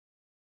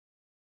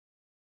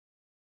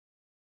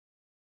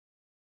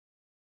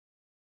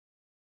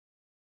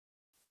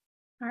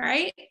 All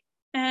right.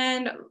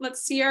 And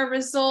let's see our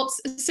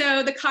results.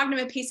 So the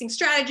cognitive pacing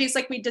strategies,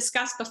 like we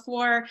discussed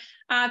before,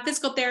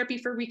 physical therapy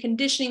for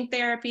reconditioning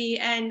therapy,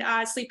 and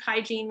sleep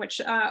hygiene, which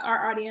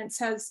our audience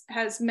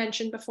has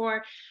mentioned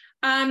before.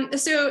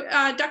 So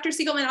Dr.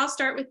 Siegelman, I'll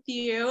start with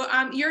you.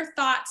 Your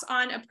thoughts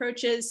on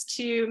approaches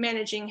to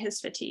managing his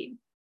fatigue?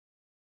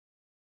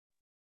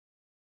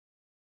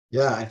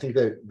 Yeah, I think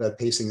that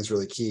pacing is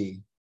really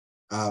key.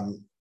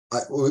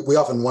 We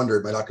often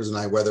wondered, my doctors and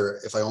I, whether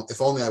if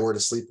only I were to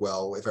sleep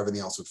well, if everything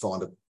else would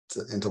fall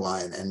into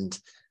line. And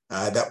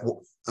that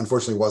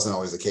unfortunately wasn't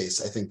always the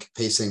case. I think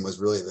pacing was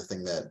really the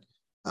thing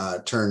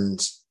that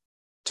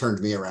turned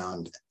me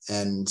around.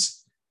 And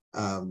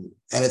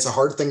it's a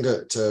hard thing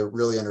to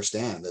really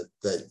understand,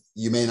 that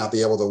you may not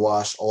be able to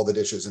wash all the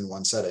dishes in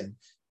one setting.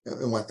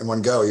 In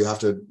one go, you have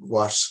to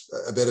wash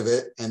a bit of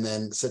it and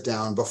then sit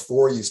down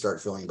before you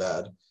start feeling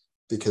bad,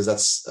 because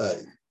that's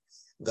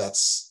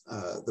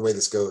the way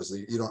this goes.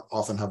 You don't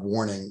often have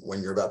warning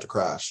when you're about to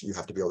crash. You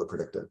have to be able to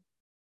predict it.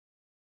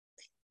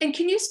 And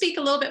can you speak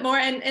a little bit more?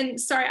 And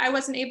sorry, I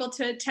wasn't able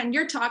to attend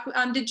your talk.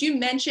 Did you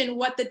mention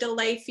what the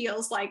delay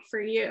feels like for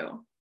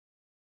you?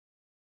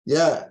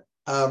 Yeah,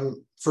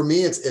 for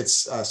me,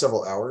 it's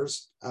several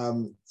hours.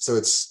 So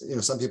it's,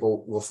 some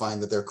people will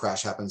find that their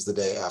crash happens the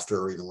day after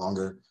or even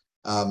longer.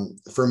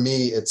 For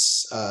me,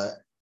 it's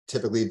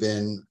typically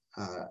been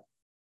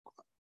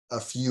a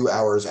few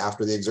hours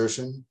after the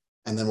exertion,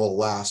 and then will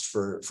last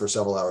for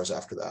several hours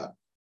after that.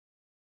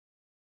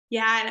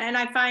 Yeah, and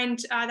I find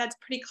that's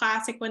pretty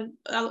classic when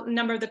a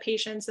number of the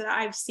patients that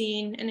I've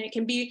seen, and it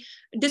can be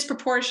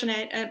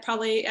disproportionate,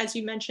 probably, as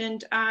you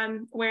mentioned,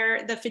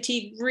 where the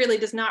fatigue really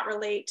does not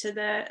relate to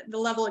the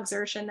level of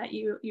exertion that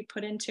you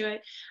put into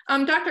it.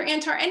 Dr.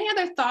 Antar, any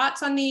other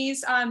thoughts on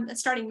these,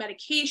 starting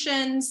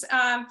medications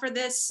for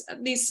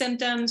these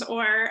symptoms,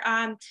 or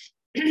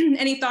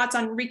any thoughts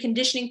on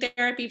reconditioning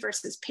therapy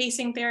versus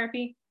pacing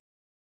therapy?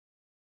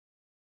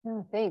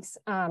 Oh, thanks.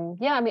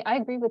 Yeah, I mean, I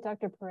agree with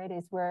Dr.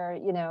 Paredes where,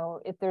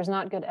 if there's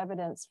not good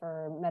evidence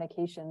for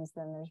medications,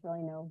 then there's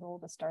really no role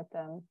to start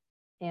them.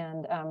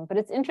 And, but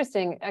it's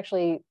interesting,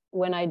 actually,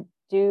 when I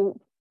do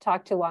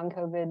talk to long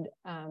COVID,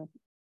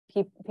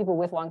 people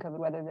with long COVID,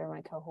 whether they're my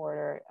cohort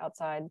or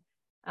outside,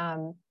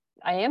 I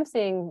am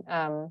seeing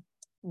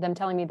them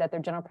telling me that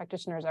their general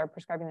practitioners are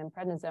prescribing them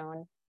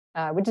prednisone,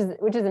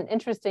 which is an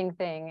interesting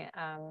thing,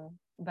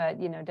 but,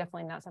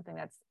 definitely not something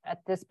that's at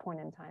this point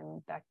in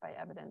time backed by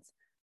evidence.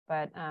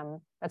 But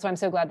that's why I'm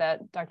so glad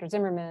that Dr.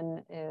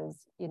 Zimmerman is,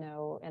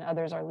 and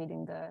others are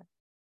leading the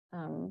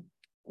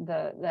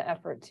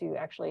effort to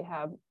actually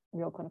have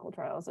real clinical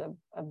trials of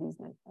these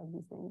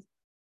things.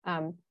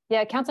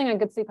 Yeah, counseling on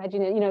good sleep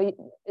hygiene.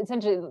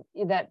 Essentially,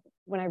 that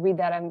when I read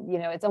that,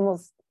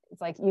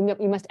 it's like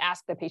you must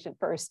ask the patient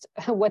first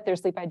what their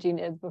sleep hygiene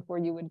is before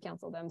you would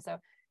counsel them. So,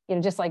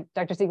 just like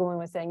Dr. Siegelman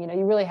was saying,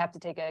 you really have to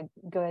take a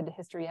good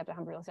history. You have to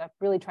humble yourself,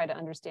 really try to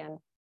understand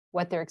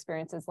what their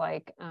experience is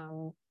like.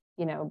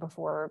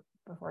 Before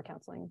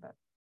counseling. But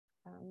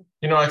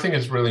I think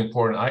it's really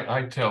important.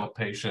 I tell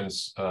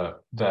patients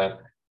that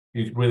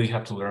you really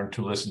have to learn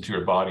to listen to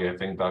your body. I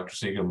think Dr.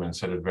 Siegelman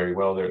said it very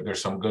well.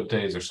 There's some good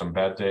days, there's some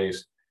bad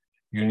days.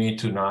 You need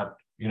to not,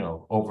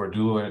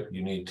 overdo it.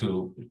 You need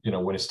to,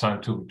 when it's time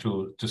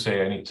to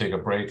say I need to take a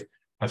break.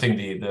 I think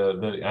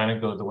the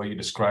anecdote, the way you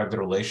described the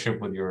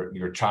relationship with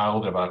your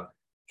child about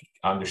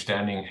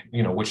understanding,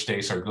 which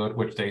days are good,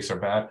 which days are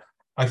bad.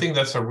 I think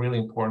that's a really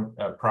important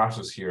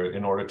process here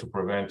in order to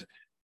prevent,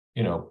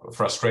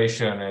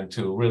 frustration and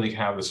to really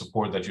have the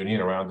support that you need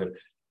around it.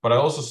 But I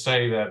also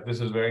say that this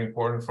is very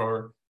important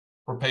for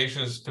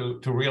patients to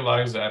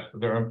realize that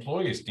their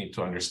employees need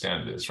to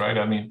understand this, right?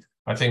 I mean,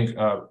 I think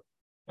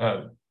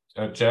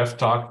Jeff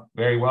talked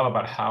very well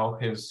about how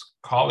his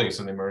colleagues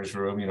in the emergency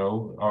room,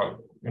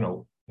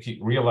 he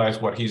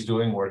realized what he's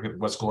doing,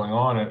 what's going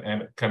on,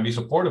 and can be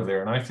supportive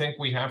there. And I think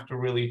we have to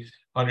really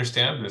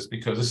understand this,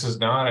 because this is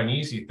not an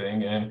easy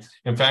thing. And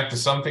in fact,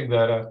 it's something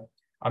that,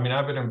 I've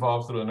been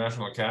involved through the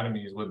national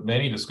academies with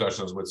many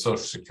discussions with Social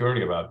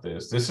Security about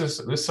this. This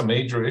is a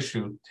major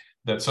issue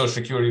that Social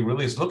Security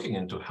really is looking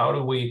into. How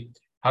do we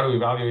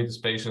evaluate these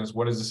patients?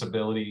 What is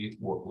disability?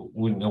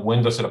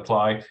 When does it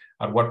apply?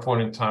 At what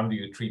point in time do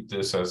you treat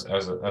this as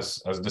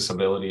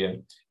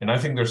disability? And I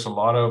think there's a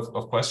lot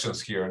of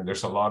questions here, and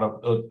there's a lot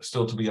of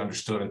still to be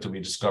understood and to be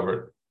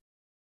discovered.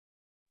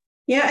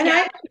 Yeah,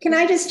 and can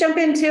I just jump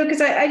in too?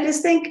 Because I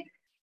just think,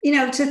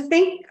 to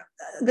think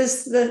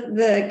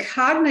the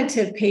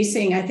cognitive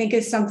pacing, I think,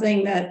 is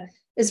something that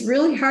is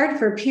really hard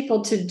for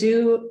people to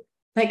do.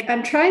 Like,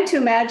 I'm trying to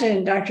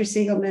imagine, Dr.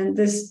 Siegelman,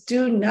 this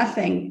do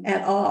nothing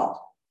at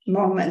all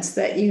moments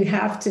that you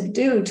have to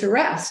do to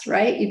rest,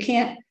 right? You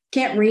can't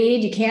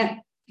read, you can't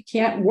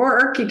can't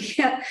work, you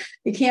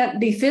can't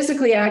be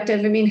physically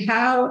active. I mean,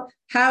 how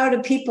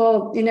do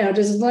people,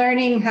 just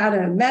learning how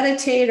to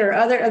meditate or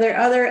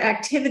other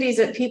activities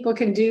that people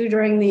can do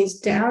during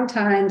these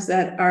downtimes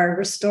that are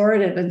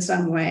restorative in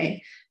some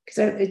way?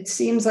 Because it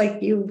seems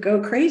like you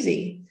go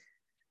crazy.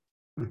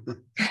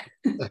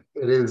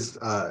 It is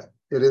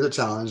a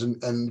challenge,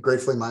 and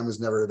gratefully mine was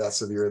never that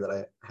severe that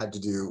I had to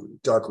do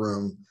dark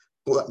room,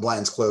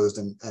 blinds closed,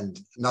 and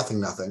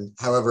nothing.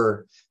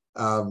 However,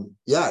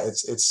 it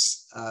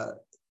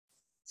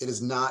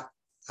is not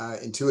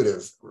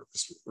intuitive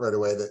right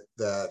away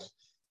that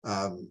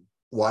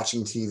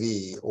watching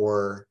TV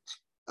or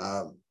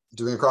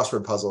doing a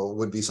crossword puzzle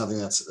would be something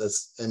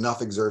that's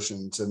enough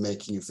exertion to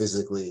make you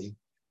physically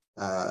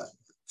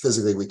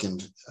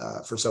weakened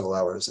for several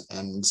hours,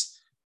 and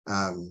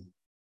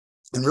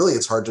really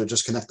it's hard to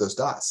just connect those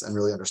dots and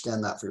really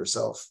understand that for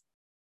yourself.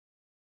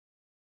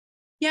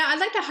 Yeah, I'd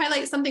like to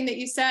highlight something that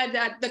you said,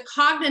 that the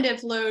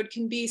cognitive load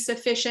can be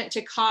sufficient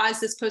to cause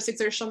this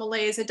post-exertional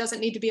malaise. It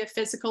doesn't need to be a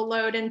physical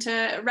load, and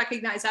to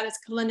recognize that as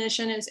a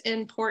clinician is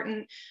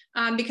important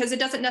because it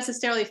doesn't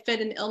necessarily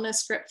fit an illness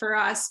script for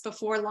us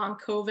before long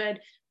COVID.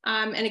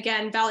 And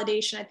again,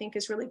 validation, I think,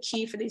 is really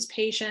key for these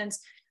patients.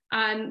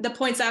 The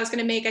points I was going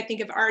to make, I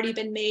think, have already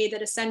been made,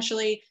 that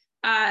essentially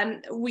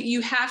you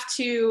have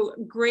to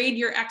grade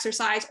your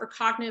exercise or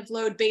cognitive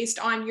load based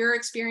on your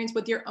experience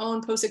with your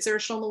own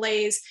post-exertional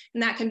malaise,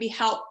 and that can be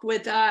helped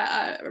with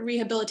a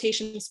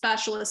rehabilitation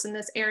specialist in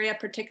this area.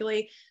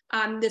 Particularly,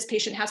 this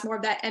patient has more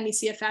of that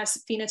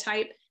ME/CFS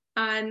phenotype,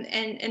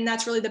 and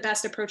that's really the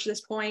best approach at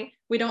this point.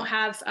 We don't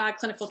have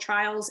clinical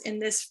trials in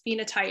this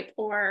phenotype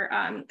or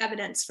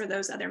evidence for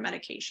those other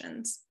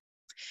medications.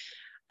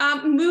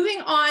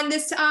 Moving on,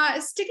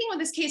 sticking with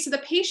this case, so the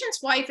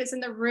patient's wife is in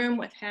the room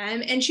with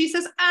him, and she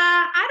says,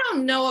 I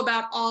don't know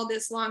about all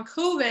this long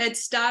COVID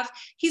stuff.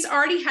 He's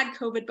already had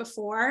COVID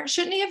before.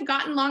 Shouldn't he have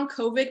gotten long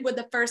COVID with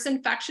the first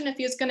infection if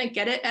he was going to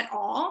get it at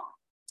all?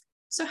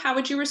 So how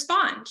would you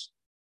respond?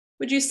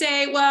 Would you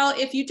say, well,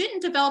 if you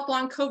didn't develop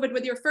long COVID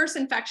with your first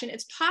infection,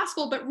 it's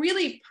possible, but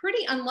really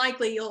pretty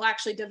unlikely you'll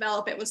actually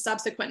develop it with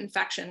subsequent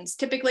infections.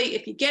 Typically,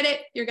 if you get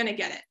it, you're going to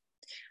get it.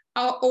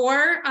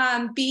 Or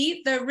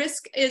B, the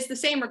risk is the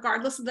same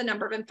regardless of the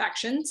number of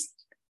infections.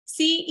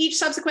 C, each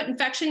subsequent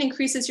infection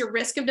increases your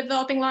risk of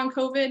developing long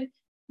COVID.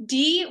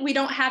 D, we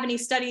don't have any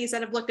studies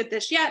that have looked at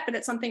this yet, but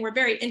it's something we're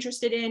very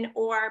interested in,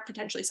 or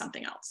potentially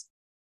something else.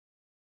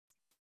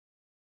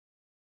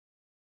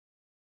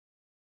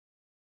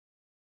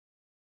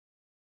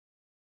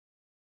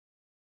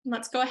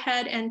 Let's go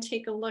ahead and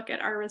take a look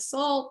at our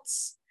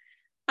results.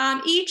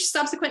 Each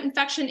subsequent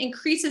infection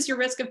increases your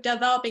risk of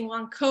developing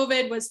long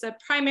COVID was the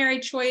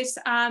primary choice,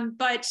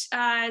 but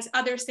as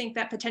others think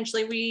that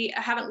potentially we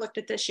haven't looked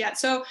at this yet.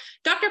 So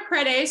Dr.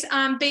 Paredes,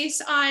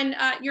 based on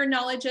your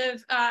knowledge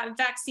of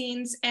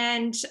vaccines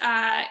and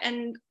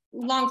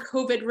long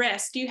COVID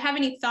risk, do you have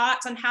any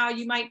thoughts on how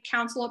you might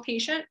counsel a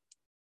patient?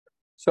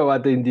 So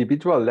at the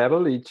individual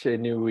level, each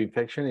new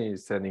infection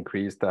is an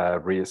increased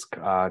risk.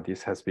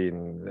 This has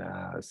been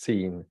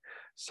seen.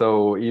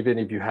 So even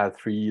if you had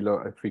three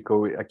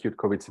acute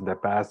COVIDs in the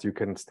past, you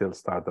can still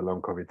start the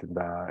long COVID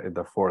in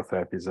the fourth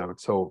episode.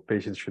 So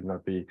patients should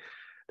not be.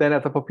 Then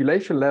at the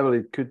population level,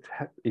 it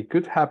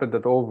could happen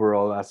that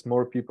overall, as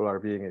more people are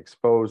being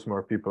exposed,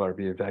 more people are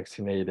being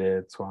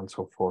vaccinated, so on and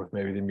so forth,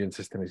 maybe the immune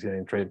system is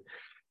getting trained.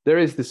 There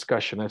is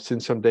discussion. I've seen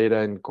some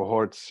data in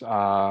cohorts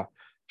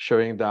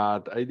showing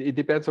that it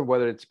depends on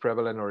whether it's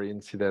prevalent or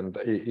incident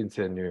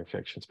new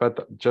infections.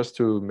 But just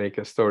to make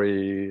a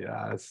story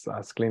as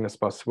clean as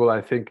possible, I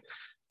think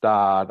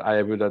that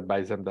I would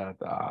advise them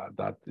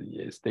that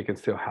yes, they can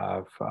still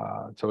have,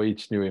 so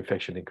each new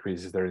infection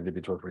increases their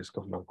individual risk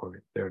of long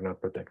COVID. They're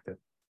not protected.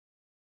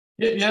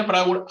 Yeah, but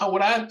I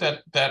would add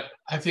that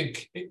I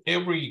think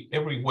every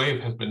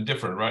wave has been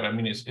different, right? I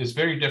mean, it's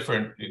very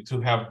different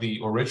to have the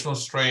original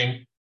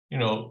strain,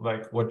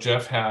 like what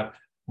Jeff had.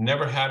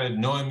 Never had it,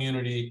 no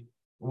immunity.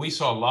 We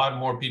saw a lot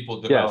more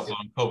people develop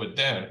long COVID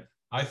then.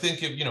 I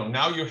think if,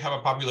 now you have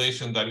a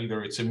population that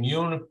either it's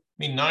immune, I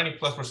mean,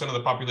 90+% of the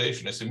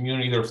population is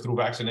immune either through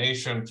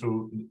vaccination,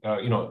 through,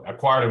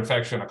 acquired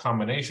infection, a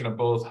combination of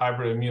both,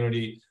 hybrid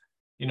immunity.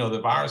 The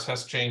virus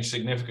has changed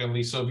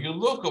significantly. So if you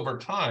look over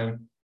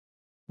time,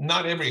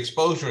 not every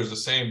exposure is the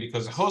same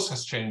because the host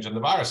has changed and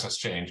the virus has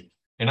changed.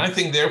 And I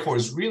think, therefore,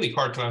 it's really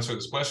hard to answer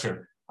this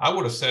question. I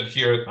would have said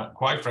here,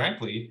 quite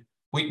frankly,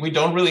 we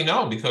don't really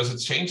know because it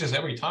changes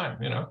every time,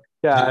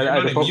 Yeah,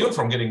 you're not immune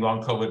from getting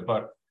long COVID,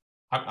 but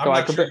I'm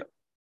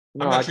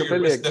not sure your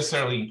risk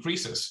necessarily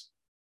increases.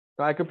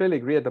 No, I completely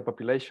agree at the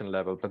population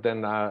level, but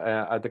then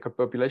at the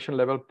population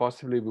level,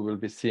 possibly we will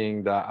be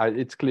seeing that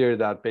it's clear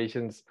that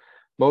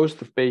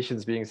most of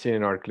patients being seen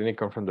in our clinic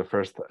come from the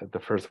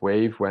first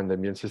wave when the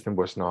immune system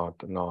was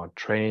not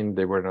trained,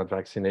 they were not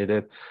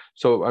vaccinated.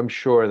 So I'm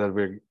sure that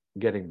we're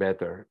getting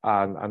better,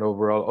 and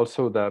overall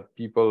also that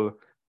people,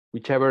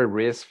 whichever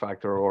risk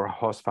factor or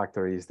host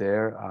factor is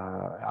there,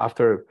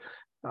 after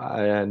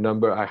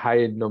a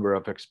high number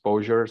of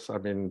exposures, I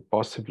mean,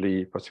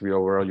 possibly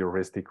overall your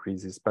risk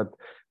decreases, but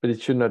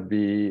it should not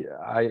be.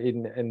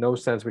 In no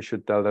sense we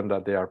should tell them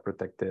that they are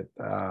protected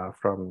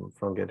from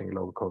getting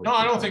long COVID. No,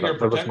 I don't think you're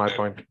protected. That was my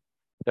point.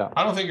 Yeah,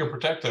 I don't think you're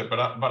protected, but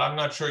I'm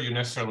not sure you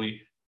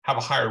necessarily have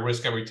a higher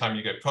risk every time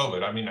you get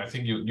COVID. I mean, I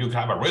think you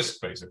have a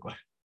risk basically.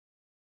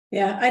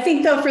 Yeah, I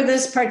think though for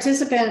this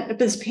participant,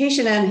 this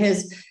patient and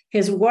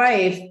his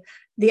wife,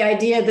 the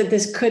idea that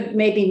this could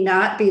maybe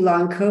not be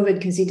long COVID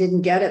because he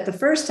didn't get it the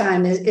first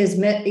time is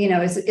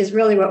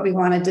really what we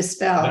want to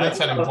dispel. That's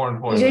an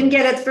important point. If you didn't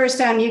get it the first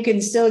time, you can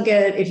still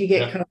get it if you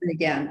get COVID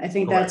again. I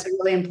think Correct. that's a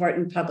really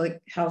important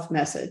public health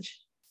message.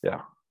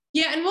 Yeah.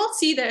 Yeah, and we'll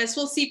see this.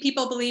 We'll see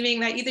people believing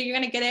that either you're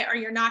going to get it or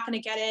you're not going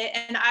to get it.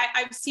 And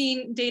I've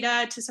seen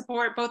data to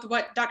support both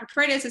what Dr.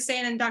 Paredes is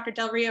saying and Dr.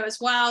 Del Rio as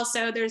well.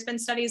 So there's been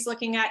studies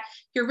looking at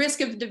your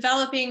risk of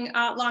developing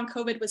long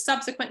COVID with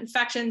subsequent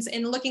infections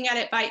and looking at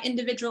it by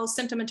individual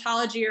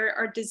symptomatology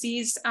or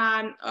disease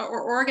or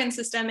organ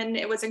system, and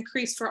it was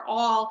increased for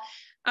all.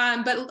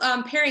 But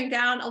paring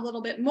down a little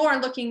bit more,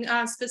 looking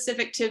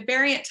specific to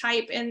variant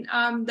type, in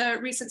the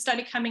recent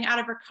study coming out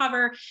of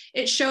Recover,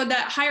 it showed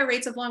that higher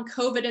rates of long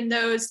COVID in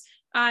those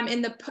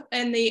in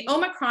the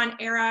Omicron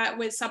era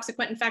with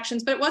subsequent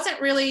infections, but it wasn't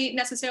really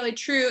necessarily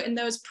true in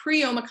those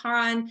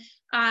pre-Omicron.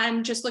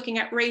 Just looking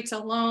at rates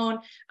alone.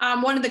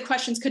 One of the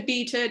questions could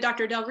be, to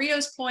Dr. Del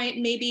Rio's point,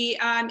 maybe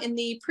in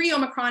the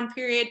pre-Omicron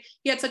period,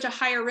 you had such a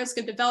higher risk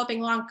of developing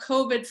long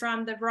COVID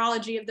from the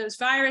virology of those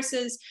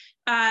viruses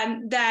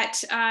that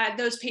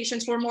those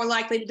patients were more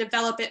likely to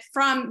develop it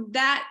from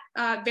that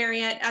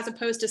variant as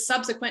opposed to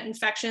subsequent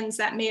infections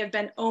that may have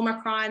been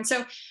Omicron.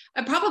 So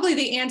probably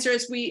the answer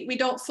is we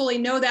don't fully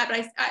know that,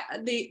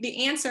 but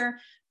the answer.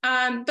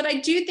 But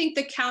I do think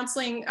the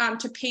counseling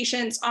to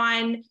patients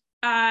on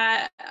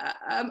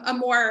a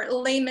more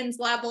layman's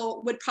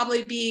level would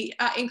probably be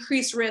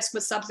increased risk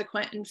with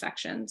subsequent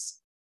infections.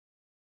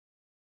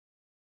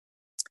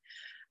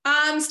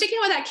 Sticking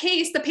with that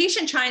case, the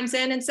patient chimes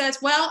in and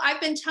says, well,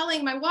 I've been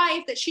telling my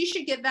wife that she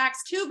should get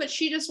vaxxed too, but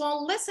she just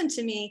won't listen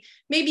to me.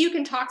 Maybe you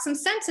can talk some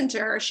sense into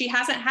her. She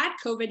hasn't had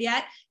COVID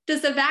yet.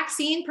 Does the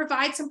vaccine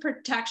provide some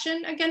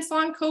protection against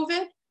long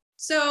COVID?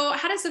 So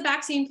how does the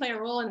vaccine play a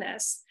role in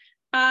this?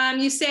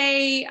 You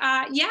say,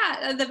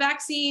 yeah, the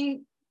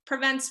vaccine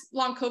prevents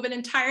long COVID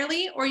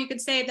entirely, or you could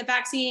say the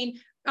vaccine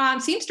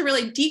seems to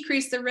really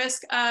decrease the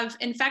risk of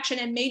infection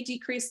and may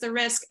decrease the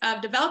risk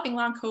of developing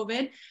long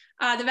COVID.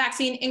 The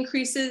vaccine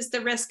increases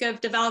the risk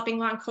of developing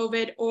long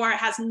COVID or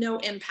has no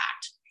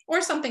impact, or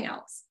something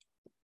else.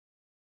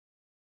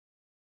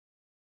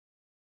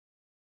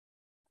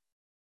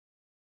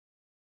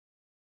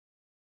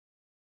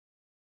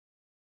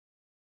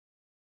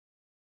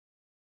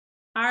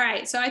 All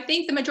right, so I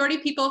think the majority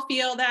of people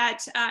feel that,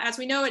 as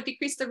we know, it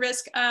decreased the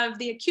risk of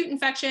the acute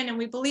infection, and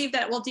we believe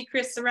that it will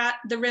decrease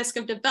the risk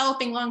of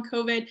developing long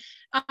COVID.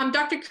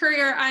 Dr.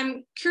 Currier,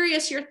 I'm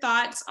curious your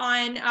thoughts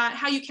on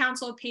how you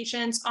counsel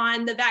patients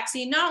on the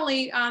vaccine, not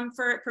only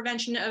for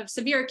prevention of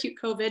severe acute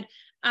COVID,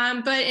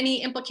 but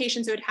any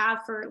implications it would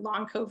have for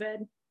long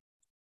COVID.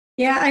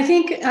 Yeah, I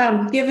think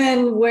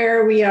given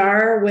where we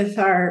are with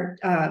our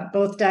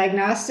both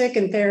diagnostic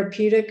and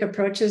therapeutic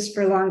approaches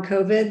for long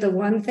COVID, the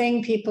one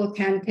thing people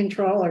can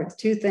control, or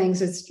two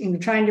things, is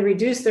trying to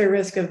reduce their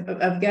risk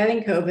of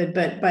getting COVID,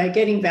 but by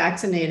getting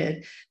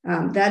vaccinated,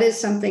 that is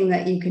something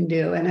that you can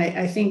do. And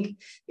I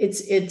think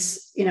it's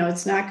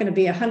not going to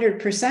be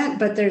 100%,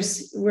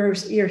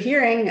 but you're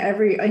hearing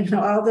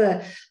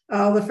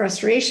all the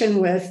frustration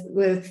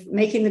with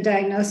making the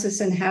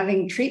diagnosis and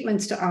having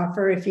treatments to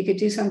offer. If you could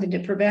do something to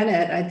prevent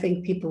it, I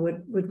think people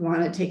would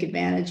want to take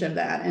advantage of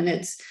that. And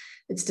it's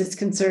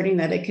disconcerting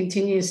that it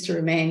continues to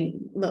remain,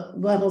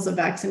 levels of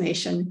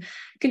vaccination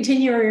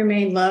continue to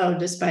remain low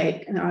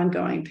despite an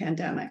ongoing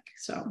pandemic.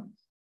 So.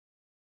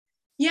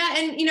 Yeah,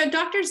 and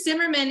Dr.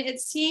 Zimmerman, it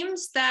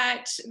seems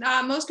that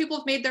most people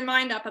have made their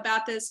mind up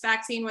about this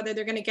vaccine, whether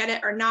they're going to get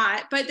it or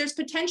not. But there's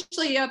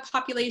potentially a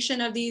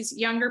population of these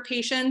younger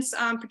patients,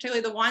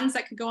 particularly the ones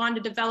that could go on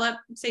to develop,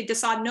 say,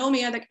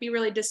 dysautonomia, that could be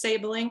really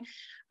disabling.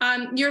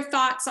 Your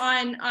thoughts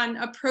on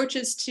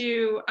approaches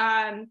to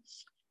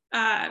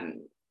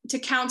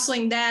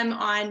counseling them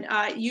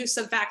on use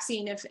of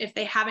vaccine if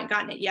they haven't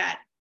gotten it yet?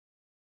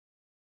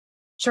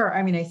 Sure.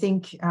 I mean, I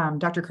think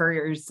Dr.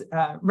 Currier's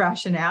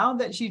rationale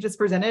that she just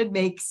presented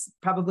makes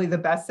probably the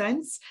best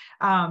sense,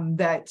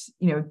 that,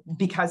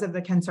 because of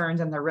the concerns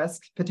and the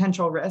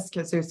potential risk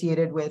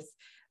associated with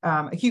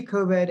acute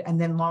COVID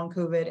and then long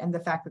COVID, and the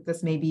fact that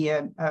this may be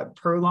a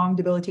prolonged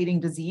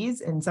debilitating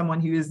disease in someone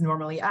who is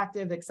normally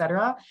active, et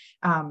cetera,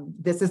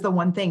 this is the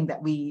one thing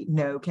that we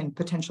know can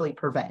potentially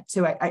prevent.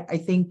 So I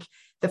think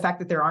the fact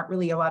that there aren't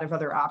really a lot of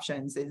other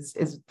options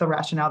is the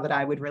rationale that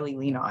I would really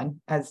lean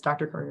on, as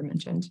Dr. Currier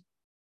mentioned.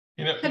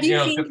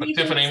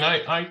 Tiffany, and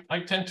I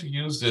tend to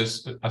use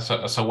this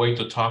as a way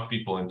to talk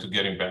people into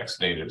getting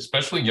vaccinated,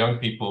 especially young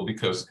people,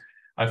 because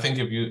I think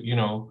if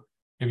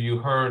you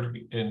heard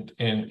in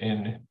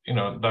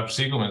Dr.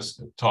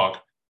 Siegelman's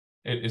talk,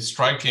 it's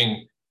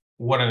striking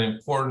what an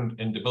important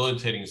and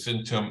debilitating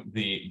symptom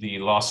the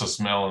loss of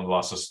smell and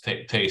loss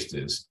of taste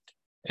is.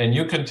 And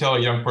you can tell a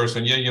young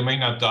person, yeah, you may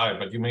not die,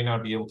 but you may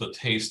not be able to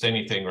taste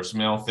anything or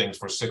smell things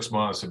for 6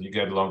 months if you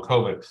get long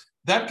COVID.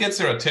 That gets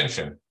their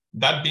attention.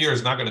 That beer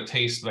is not going to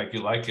taste like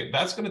you like it.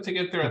 That's going to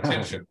get their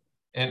attention.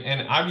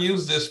 And I've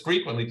used this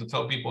frequently to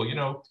tell people, you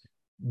know,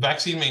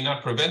 vaccine may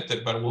not prevent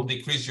it, but it will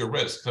decrease your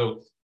risk.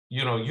 So,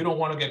 you know, you don't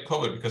want to get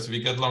COVID, because if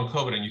you get long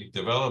COVID and you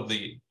develop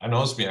the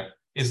anosmia,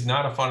 it's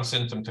not a fun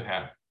symptom to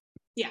have.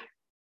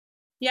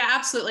 Yeah,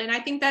 absolutely. And I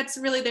think that's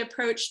really the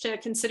approach to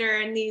consider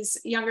in these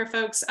younger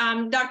folks.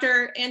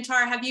 Dr.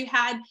 Antar, have you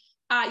had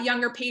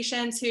younger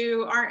patients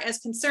who aren't as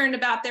concerned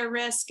about their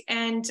risk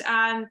and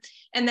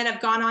then have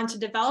gone on to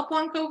develop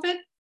long COVID?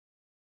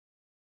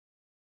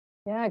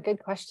 Yeah, good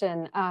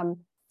question.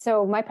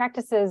 So my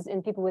practice is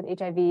in people with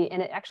HIV,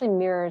 and it actually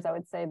mirrors, I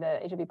would say,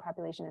 the HIV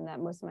population in that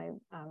most of my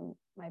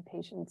my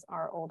patients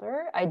are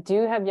older. I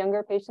do have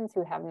younger patients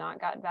who have not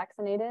got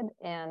vaccinated,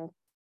 and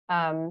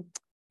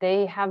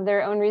they have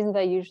their own reasons.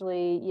 I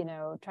usually, you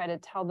know, try to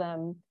tell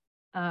them,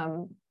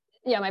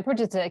 yeah, my approach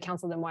is to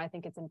counsel them why I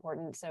think it's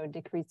important. So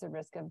decrease the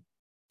risk of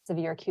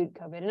severe acute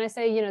COVID. And I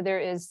say, you know, there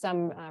is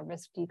some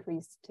risk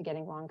decrease to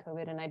getting long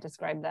COVID. And I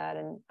describe that,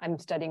 and I'm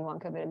studying long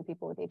COVID in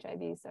people with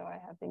HIV. So I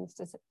have things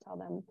to tell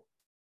them.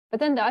 But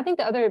then I think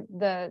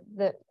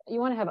you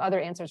want to have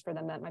other answers for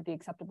them that might be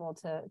acceptable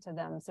to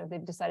them. So if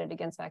they've decided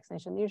against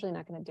vaccination, they're usually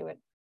not going to do it.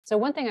 So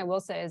one thing I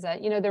will say is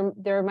that, you know,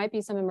 there might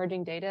be some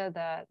emerging data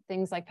that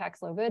things like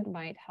Paxlovid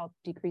might help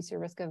decrease your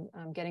risk of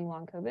getting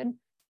long COVID.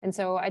 And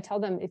so I tell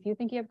them, if you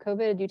think you have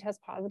COVID, you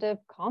test positive,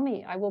 call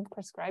me. I will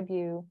prescribe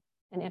you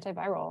an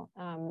antiviral.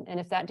 And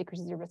if that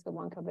decreases your risk of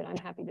long COVID, I'm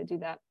happy to do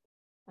that.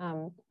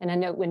 And I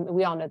know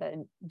we all know that it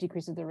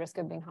decreases the risk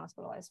of being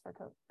hospitalized for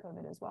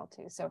COVID as well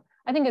too. So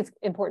I think it's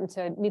important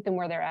to meet them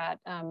where they're at,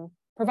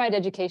 provide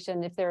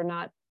education. If they're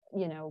not,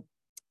 you know,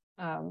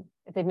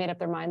 if they've made up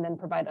their mind, then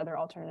provide other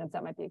alternatives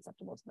that might be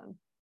acceptable to them.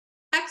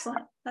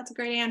 Excellent. That's a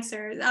great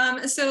answer.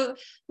 So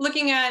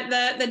looking at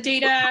the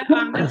data,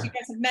 as you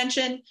guys have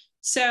mentioned,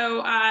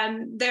 so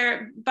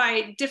there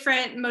by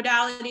different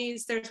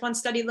modalities, there's one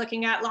study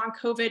looking at long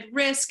COVID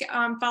risk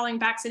following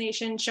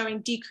vaccination,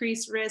 showing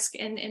decreased risk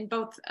in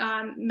both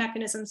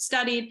mechanisms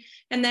studied.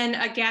 And then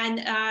again,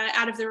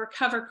 out of the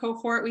recover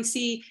cohort, we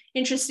see,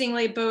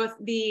 interestingly, both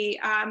the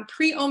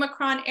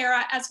pre-Omicron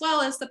era as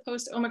well as the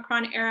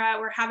post-Omicron era,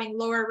 we're having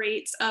lower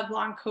rates of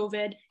long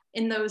COVID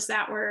in those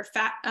that were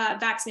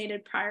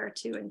vaccinated prior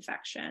to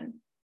infection.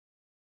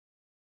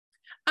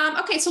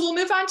 Okay, so we'll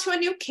move on to a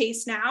new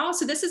case now.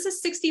 So this is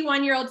a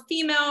 61-year-old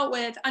female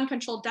with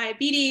uncontrolled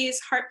diabetes,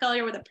 heart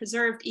failure with a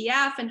preserved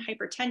EF, and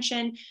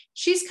hypertension.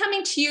 She's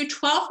coming to you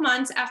 12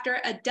 months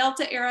after a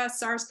Delta-era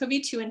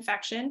SARS-CoV-2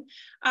 infection.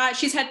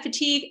 She's had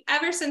fatigue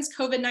ever since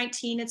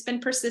COVID-19. It's been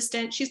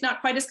persistent. She's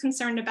not quite as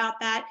concerned about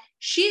that.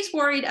 She's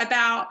worried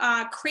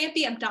about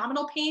crampy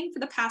abdominal pain for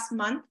the past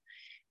month,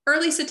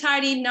 early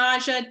satiety,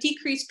 nausea,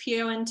 decreased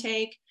PO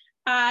intake.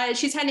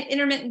 She's had an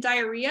intermittent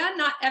diarrhea,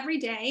 not every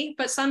day,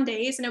 but some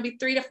days, and it'll be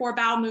 3 to 4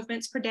 bowel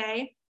movements per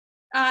day.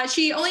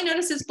 She only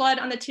notices blood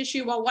on the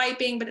tissue while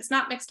wiping, but it's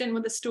not mixed in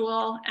with the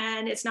stool,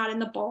 and it's not in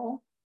the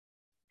bowl.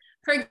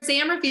 Her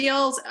exam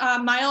reveals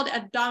mild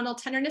abdominal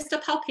tenderness to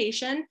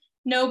palpation,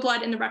 no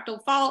blood in the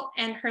rectal vault,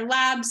 and her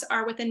labs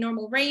are within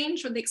normal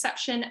range, with the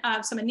exception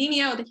of some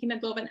anemia with a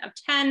hemoglobin of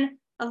 10,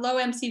 a low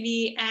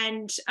MCV,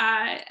 and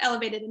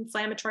elevated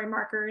inflammatory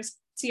markers,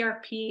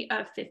 CRP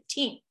of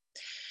 15.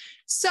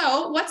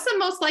 So what's the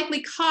most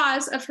likely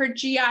cause of her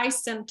GI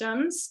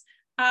symptoms?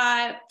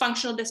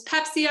 Functional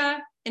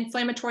dyspepsia,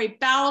 inflammatory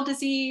bowel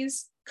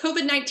disease,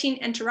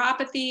 COVID-19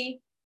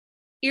 enteropathy,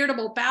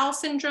 irritable bowel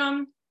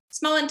syndrome,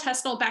 small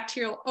intestinal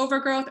bacterial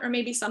overgrowth, or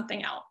maybe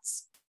something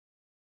else.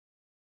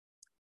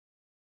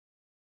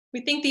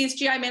 We think these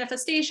GI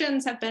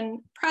manifestations have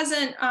been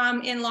present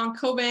in long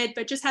COVID,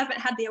 but just haven't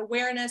had the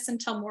awareness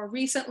until more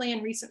recently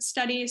in recent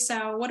studies.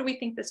 So what do we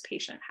think this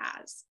patient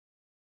has?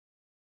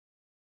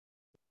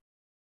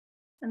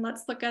 And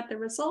let's look at the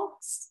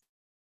results.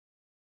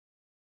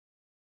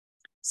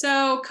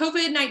 So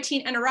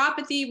COVID-19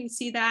 enteropathy, we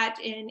see that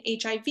in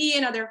HIV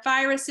and other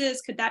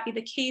viruses. Could that be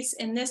the case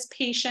in this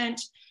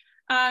patient?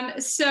 Dr.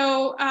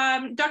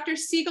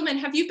 Siegelman,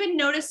 have you been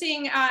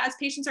noticing as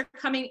patients are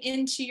coming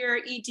into your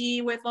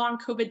ED with long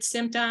COVID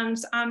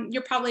symptoms,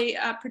 you're probably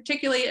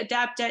particularly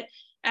adept at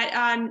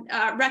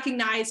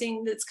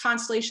recognizing this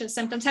constellation of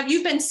symptoms. Have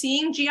you been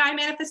seeing GI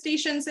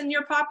manifestations in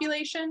your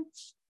population?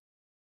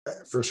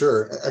 For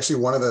sure. Actually,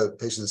 one of the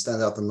patients that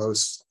stand out the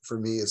most for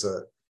me is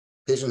a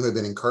patient who had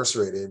been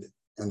incarcerated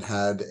and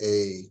had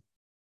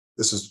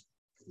this was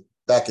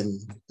back in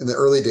the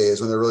early days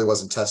when there really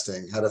wasn't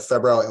testing, had a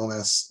febrile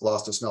illness,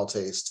 lost a smell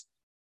taste,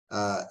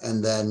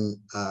 and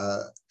then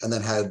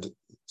had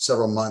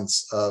several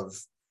months of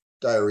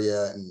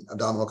diarrhea and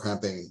abdominal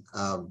cramping,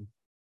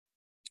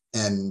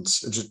 and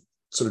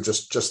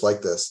just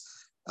like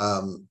this,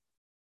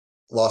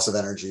 loss of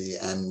energy,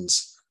 and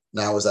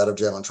now was out of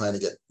jail and trying to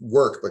get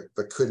work,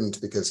 but couldn't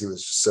because he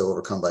was so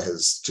overcome by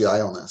his GI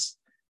illness.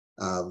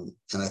 And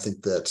I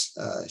think that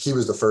he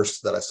was the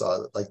first that I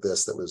saw like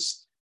this that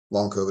was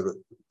long COVID,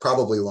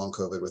 probably long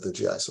COVID with a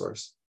GI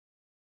source.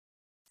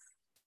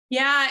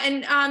 Yeah,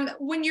 and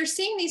when you're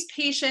seeing these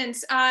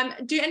patients,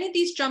 do any of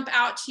these jump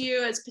out to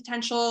you as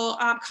potential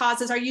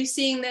causes? Are you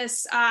seeing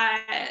this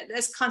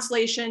this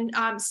constellation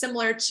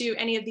similar to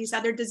any of these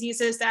other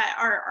diseases that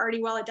are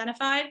already well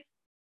identified?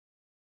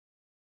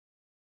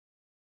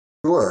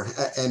 Sure,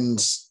 and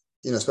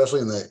especially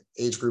in the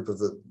age group of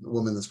the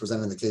woman that's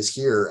presenting the case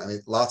here, I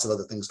mean, lots of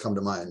other things come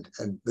to mind,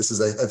 and this is,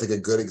 I think, a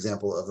good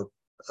example of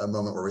a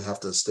moment where we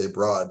have to stay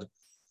broad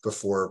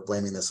before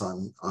blaming this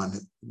on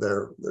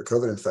their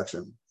COVID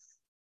infection.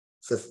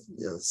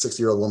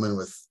 60-year-old woman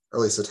with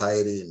early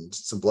satiety and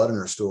some blood in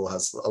her stool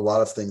has a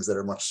lot of things that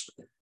are much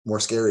more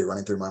scary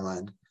running through my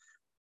mind.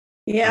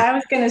 Yeah, I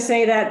was going to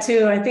say that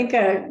too. I think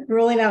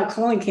ruling out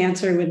colon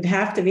cancer would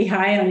have to be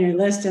high on your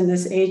list in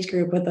this age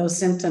group with those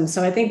symptoms.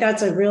 So I think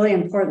that's a really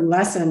important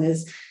lesson,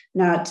 is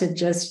not to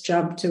just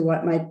jump to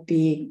what might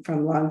be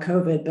from long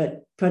COVID,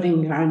 but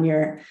putting on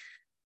your,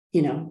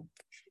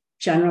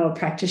 general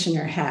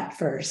practitioner hat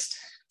first.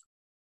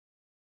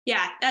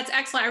 Yeah, that's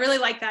excellent. I really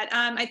like that.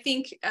 I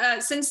think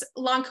since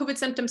long COVID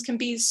symptoms can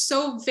be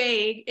so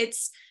vague,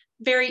 it's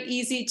very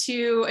easy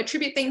to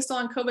attribute things to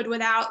long COVID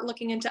without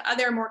looking into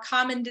other more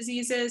common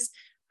diseases.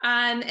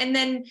 And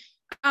then,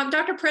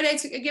 Dr.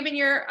 Paredes, given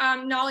your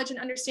knowledge and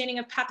understanding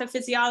of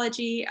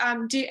pathophysiology,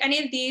 do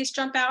any of these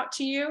jump out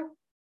to you?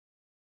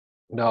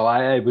 No,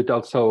 I would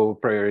also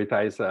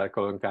prioritize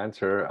colon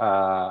cancer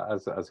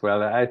as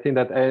well. I think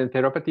that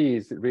enteropathy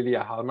is really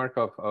a hallmark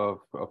of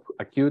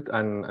acute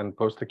and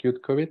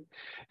post-acute COVID.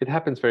 It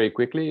happens very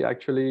quickly,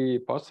 actually,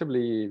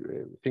 possibly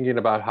thinking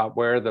about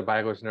where the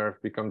vagus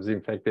nerve becomes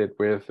infected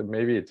with,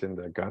 maybe it's in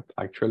the gut,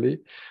 actually.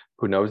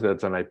 Who knows?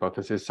 That's an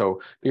hypothesis.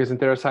 So because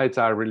enterocytes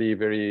are really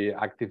very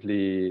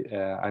actively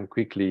and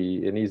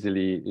quickly and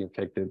easily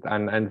infected,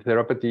 and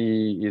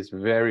enteropathy is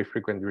very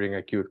frequent during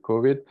acute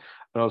COVID,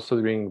 and also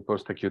during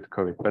post-acute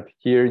COVID. But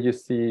here you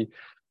see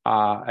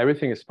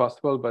everything is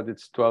possible, but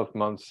it's 12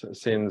 months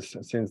since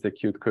the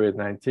acute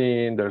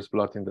COVID-19. There's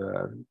blood in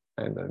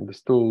the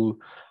stool.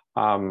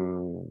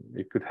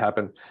 It could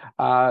happen.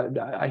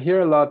 I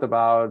hear a lot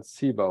about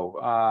SIBO,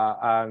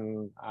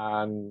 and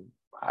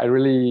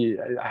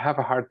I have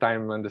a hard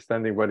time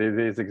understanding what it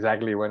is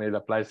exactly when it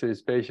applies to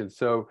these patients.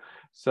 So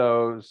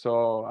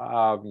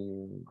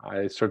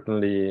I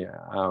certainly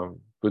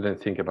wouldn't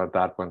think about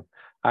that one.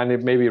 And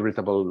it may be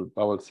irritable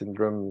bowel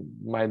syndrome,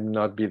 might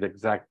not be the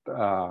exact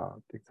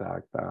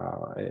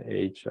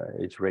age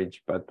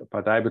range,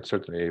 but I would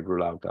certainly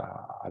rule out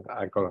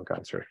colon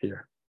cancer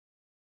here.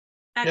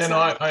 Excellent. Yeah,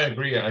 no, I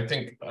agree. I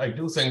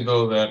do think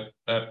though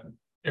that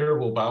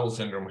irritable bowel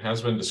syndrome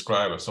has been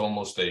described as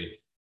almost a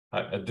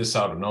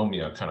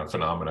dysautonomia kind of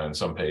phenomena in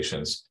some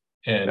patients,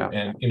 and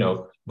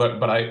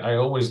but I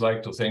always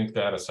like to think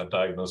that as a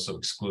diagnosis of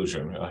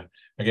exclusion.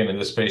 Again, in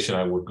this patient,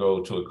 I would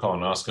go to a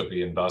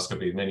colonoscopy,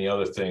 endoscopy, many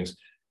other things,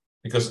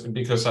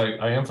 because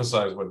I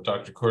emphasize what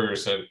Dr. Courier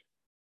said.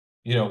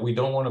 We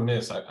don't want to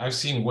miss. I've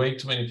seen way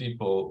too many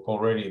people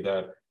already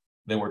that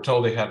they were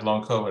told they had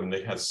long COVID and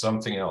they had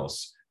something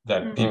else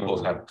that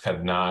people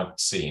had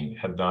not seen,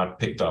 had not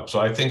picked up. So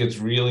I think it's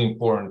really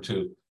important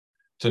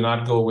to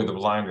not go with the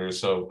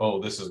blinders of, oh,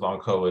 this is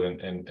long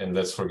COVID and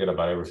let's forget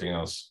about everything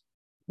else.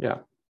 Yeah.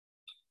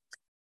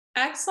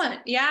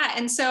 Excellent. Yeah.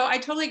 And so I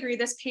totally agree.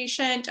 This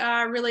patient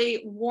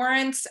really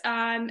warrants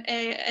an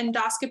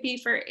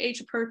endoscopy for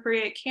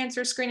age-appropriate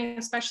cancer screening,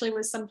 especially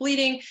with some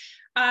bleeding.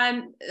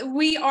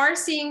 We are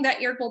seeing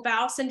that irritable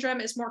bowel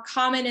syndrome is more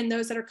common in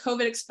those that are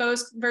COVID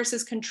exposed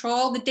versus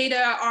control. The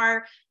data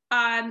are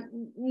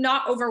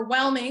not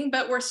overwhelming,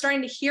 but we're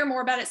starting to hear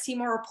more about it, see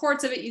more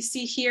reports of it. You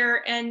see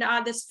here in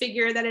this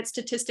figure that it's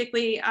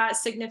statistically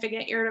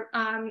significant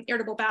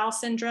irritable bowel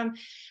syndrome.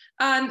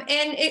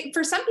 And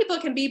for some people,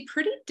 it can be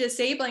pretty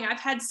disabling. I've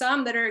had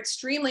some that are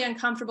extremely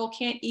uncomfortable,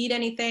 can't eat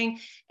anything.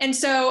 And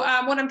so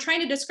what I'm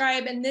trying to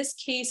describe in this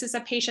case is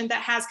a patient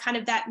that has kind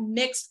of that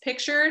mixed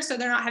picture. So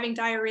they're not having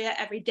diarrhea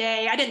every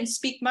day. I didn't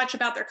speak much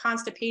about their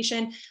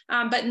constipation,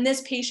 but in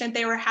this patient,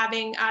 they were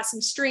having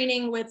some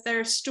straining with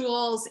their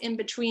stools in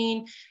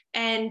between.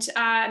 And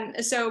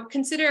so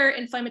consider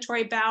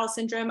inflammatory bowel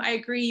syndrome. I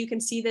agree, you can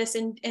see this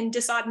in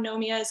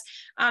dysautonomias.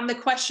 The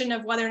question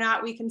of whether or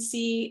not we can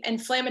see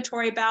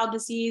inflammatory bowel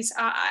disease,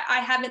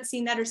 I haven't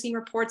seen that or seen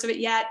reports of it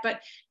yet,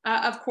 but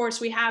of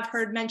course we have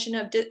heard mention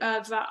of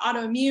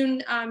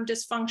autoimmune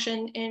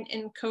dysfunction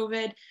in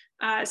COVID.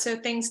 So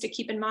things to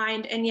keep in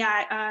mind. And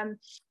yeah,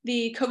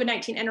 the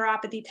COVID-19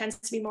 enteropathy tends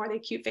to be more the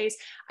acute phase.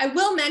 I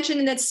will mention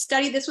in that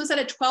study, this was at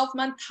a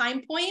 12-month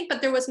time point, but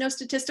there was no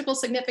statistical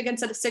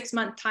significance at a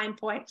 6-month time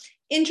point.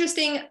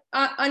 Interesting,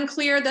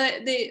 unclear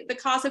the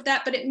cause of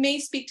that, but it may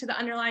speak to the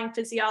underlying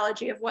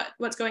physiology of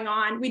what's going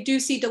on. We do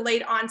see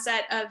delayed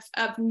onset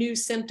of new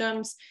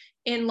symptoms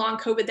in long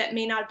COVID that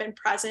may not have been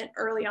present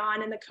early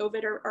on in the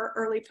COVID or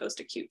early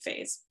post-acute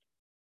phase.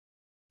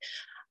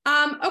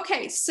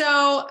 Okay,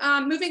 so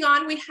moving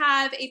on, we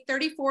have a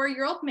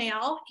 34-year-old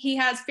male. He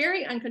has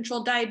very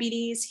uncontrolled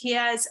diabetes. He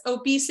has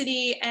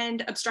obesity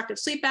and obstructive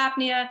sleep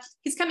apnea.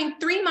 He's coming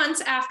 3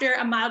 months after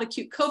a mild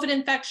acute COVID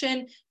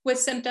infection with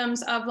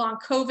symptoms of long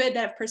COVID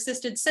that have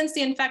persisted since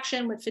the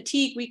infection with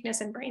fatigue,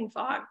 weakness, and brain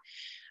fog.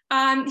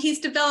 He's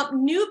developed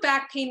new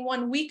back pain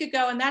 1 week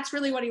ago, and that's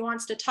really what he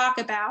wants to talk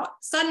about.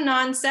 Sudden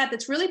onset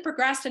that's really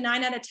progressed to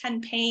 9 out of 10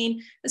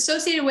 pain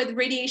associated with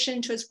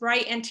radiation to his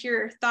right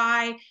anterior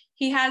thigh.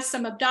 He has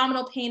some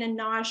abdominal pain and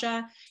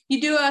nausea. You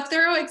do a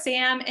thorough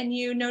exam and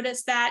you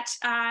notice that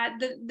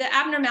the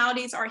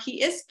abnormalities are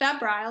he is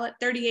febrile at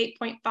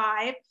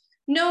 38.5,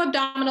 no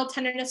abdominal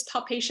tenderness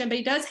palpation, but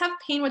he does have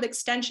pain with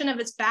extension of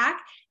his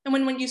back. And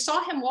when you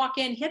saw him walk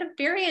in, he had a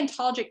very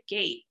antalgic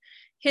gait.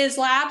 His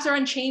labs are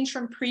unchanged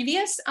from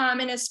previous,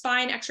 and his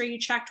spine x-ray you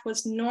checked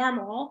was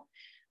normal.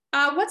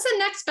 What's the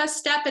next best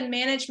step in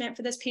management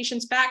for this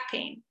patient's back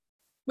pain?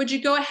 Would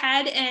you go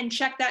ahead and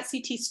check that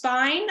CT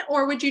spine,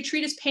 or would you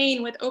treat his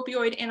pain with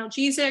opioid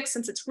analgesics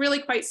since it's really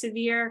quite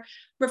severe,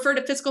 refer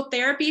to physical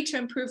therapy to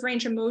improve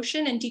range of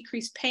motion and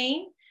decrease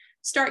pain,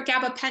 start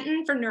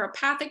gabapentin for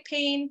neuropathic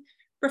pain,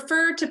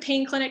 refer to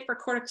pain clinic for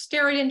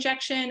corticosteroid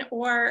injection,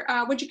 or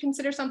would you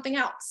consider something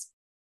else?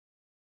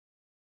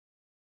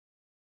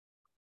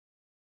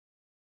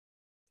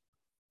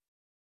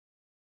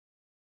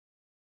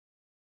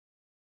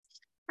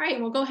 All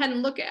right, we'll go ahead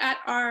and look at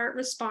our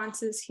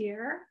responses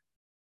here.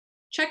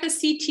 Check a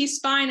CT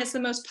spine as the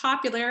most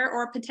popular,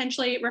 or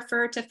potentially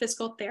refer to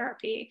physical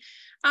therapy.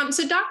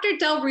 So Dr.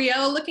 Del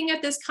Rio, looking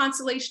at this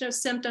constellation of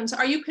symptoms,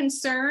 are you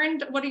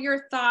concerned? What are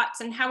your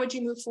thoughts, and how would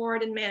you move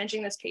forward in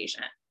managing this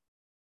patient?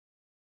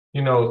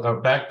 You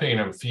know, back pain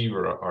and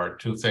fever are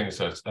two things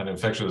that an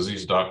infectious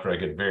disease doctor I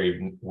get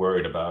very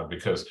worried about,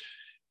 because,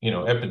 you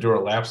know,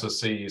 epidural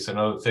abscesses and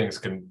other things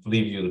can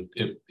lead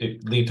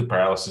to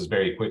paralysis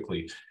very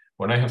quickly.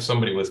 When I have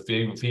somebody with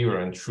fever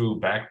and true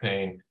back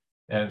pain,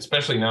 and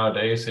especially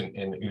nowadays,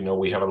 and you know,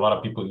 we have a lot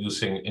of people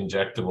using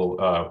injectable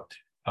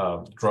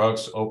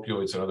drugs,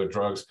 opioids and other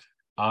drugs.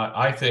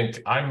 I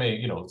think I may,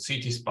 you know,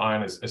 CT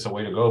spine is a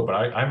way to go, but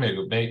I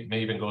may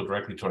even go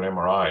directly to an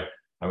MRI.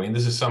 I mean,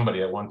 this is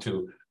somebody I want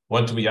to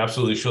be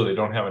absolutely sure they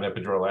don't have an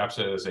epidural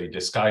abscess, a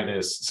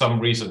discitis, some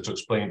reason to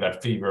explain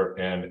that fever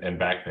and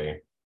back pain.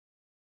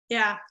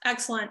 Yeah,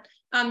 excellent.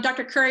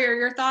 Dr. Currier,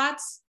 your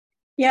thoughts?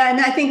 Yeah,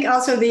 and I think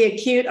also the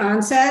acute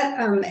onset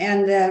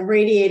and the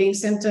radiating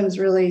symptoms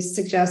really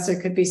suggest there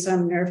could be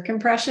some nerve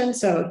compression.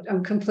 So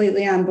I'm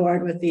completely on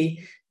board with the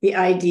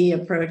ID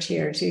approach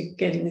here to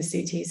getting the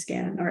CT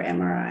scan or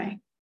MRI.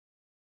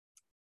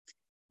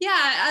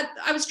 Yeah,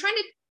 I was trying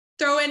to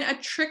throw in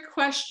a trick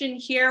question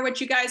here,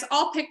 which you guys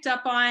all picked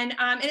up on.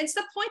 And it's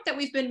the point that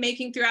we've been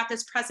making throughout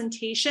this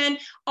presentation.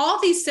 All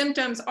these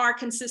symptoms are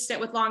consistent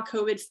with long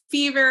COVID: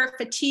 fever,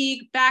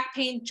 fatigue, back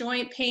pain,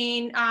 joint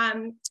pain,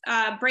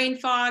 brain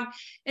fog.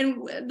 And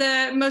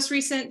the most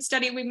recent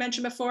study we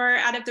mentioned before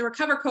out of the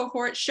RECOVER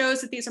cohort shows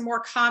that these are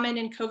more common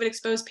in COVID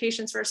exposed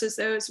patients versus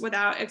those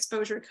without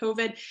exposure to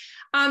COVID.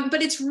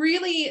 But it's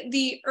really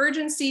the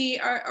urgency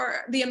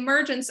or the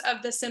emergence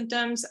of the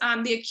symptoms,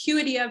 the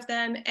acuity of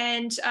them,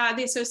 and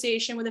the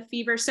association with a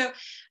fever. So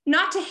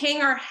not to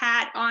hang our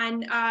hat on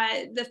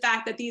the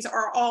fact that these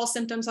are all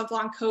symptoms of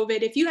long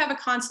COVID. If you have a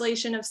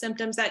constellation of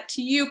symptoms that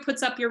to you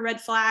puts up your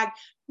red flag,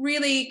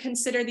 really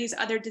consider these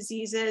other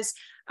diseases.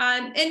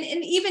 And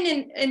even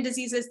in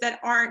diseases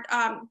that aren't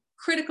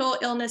critical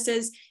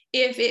illnesses,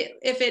 if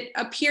it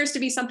appears to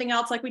be something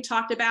else, like we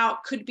talked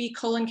about, could be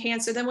colon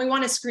cancer, then we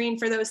want to screen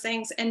for those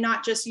things and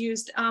not just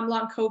use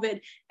long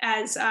COVID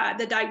as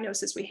the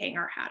diagnosis we hang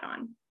our hat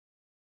on.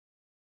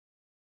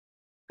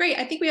 Great,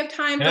 I think we have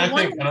time for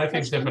one. And I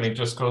think Tiffany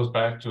just goes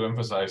back to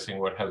emphasizing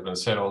what has been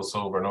said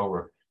also over and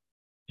over.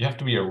 You have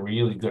to be a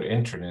really good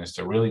internist,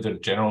 a really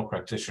good general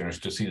practitioner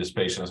to see these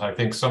patients. I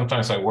think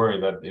sometimes I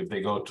worry that if they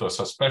go to a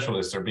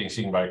subspecialist, they're being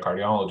seen by a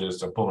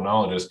cardiologist or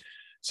pulmonologist,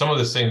 some of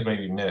these things may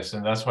be missed.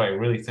 And that's why I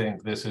really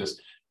think this is,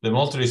 the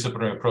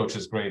multidisciplinary approach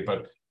is great,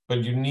 but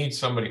you need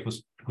somebody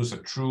who's a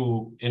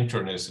true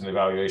internist in the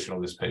evaluation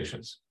of these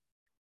patients.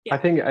 Yeah.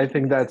 I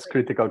think that's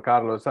critical,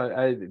 Carlos.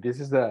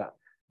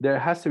 There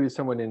has to be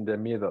someone in the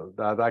middle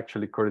that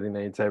actually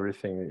coordinates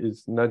everything.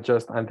 It's not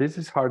just, and this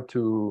is hard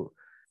to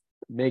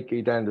make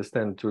it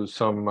understand to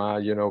some,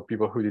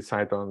 people who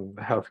decide on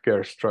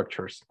healthcare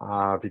structures,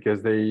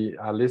 because they,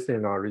 at least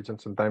in our region,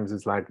 sometimes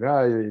it's like,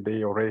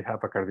 they already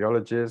have a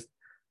cardiologist,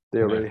 they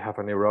already have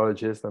a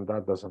neurologist, and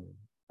that doesn't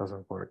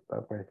work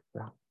that way.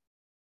 Yeah.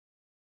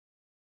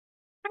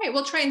 All right,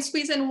 we'll try and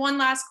squeeze in one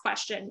last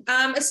question.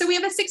 So we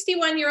have a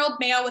 61-year-old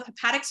male with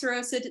hepatic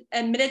cirrhosis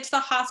admitted to the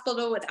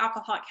hospital with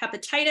alcoholic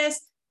hepatitis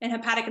and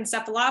hepatic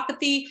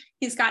encephalopathy.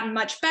 He's gotten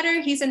much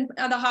better. He's in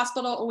the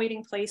hospital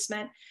awaiting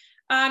placement.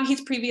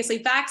 He's previously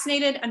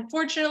vaccinated.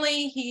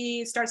 Unfortunately,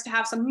 he starts to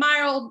have some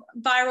mild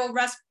viral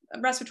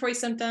respiratory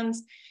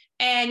symptoms,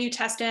 and you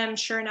test him.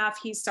 Sure enough,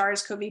 he's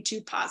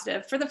SARS-CoV-2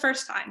 positive for the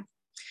first time.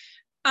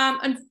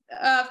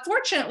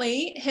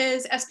 Fortunately,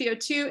 his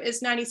SpO2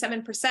 is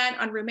 97%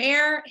 on room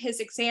air. His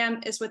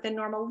exam is within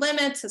normal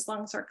limits. His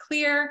lungs are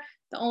clear.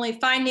 The only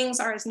findings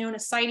are his known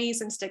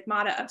ascites and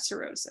stigmata of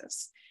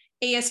cirrhosis.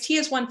 AST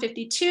is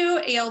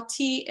 152, ALT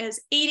is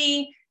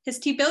 80. His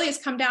T-billy has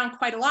come down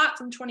quite a lot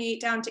from 28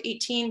 down to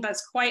 18, but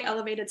it's quite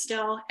elevated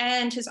still.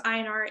 And his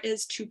INR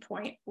is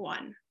 2.1.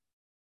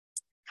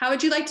 How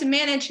would you like to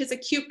manage his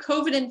acute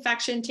COVID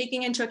infection,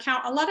 taking into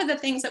account a lot of the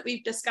things that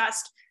we've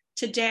discussed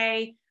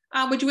today?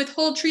 Would you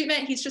withhold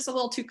treatment? He's just a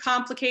little too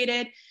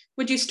complicated.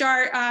 Would you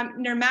start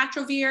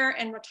nirmatrelvir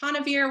and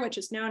ritonavir, which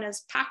is known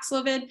as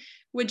Paxlovid?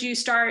 Would you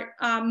start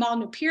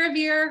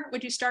molnupiravir?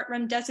 Would you start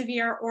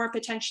remdesivir, or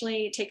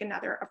potentially take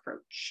another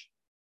approach?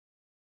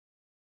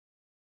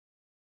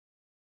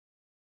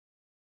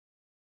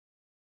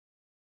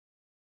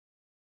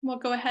 We'll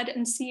go ahead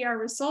and see our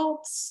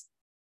results.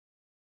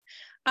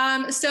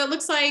 So it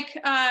looks like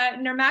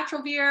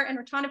nirmatrelvir and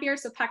ritonavir,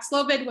 so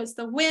Paxlovid was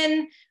the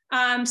win.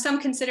 Some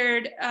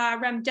considered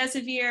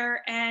remdesivir,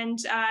 and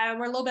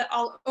we're a little bit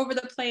all over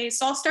the place.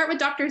 So I'll start with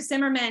Dr.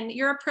 Zimmerman.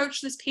 Your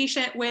approach to this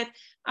patient with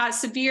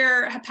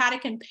severe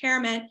hepatic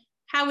impairment,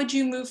 how would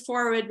you move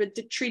forward with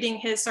treating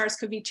his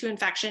SARS-CoV-2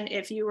 infection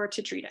if you were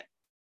to treat it?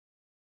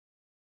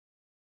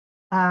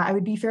 I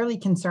would be fairly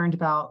concerned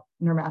about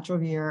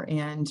nirmatrelvir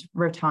and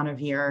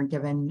ritonavir,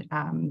 given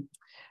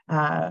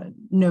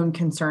known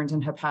concerns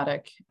in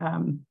hepatic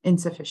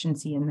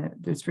insufficiency in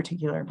those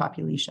particular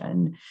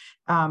population.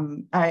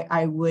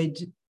 I would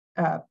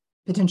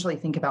potentially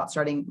think about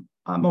starting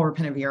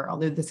molnupiravir,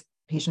 although this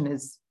patient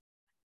is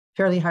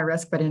fairly high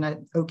risk, but in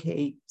an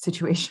okay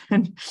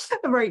situation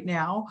right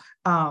now.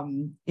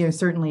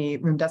 Certainly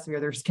remdesivir,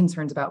 there's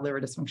concerns about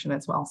liver dysfunction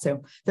as well.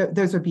 So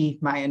those would be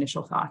my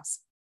initial thoughts.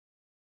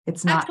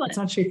 It's not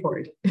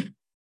straightforward.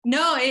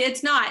 No,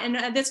 it's not.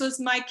 And this was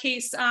my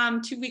case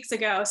 2 weeks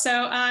ago.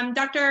 So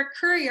Dr.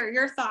 Currier,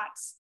 your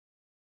thoughts?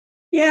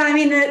 Yeah, I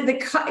mean,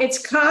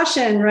 it's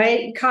caution,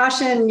 right?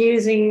 Caution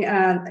using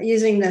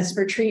this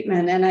for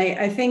treatment. And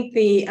I think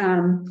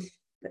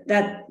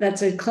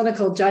that's a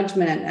clinical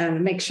judgment,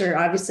 and make sure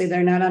obviously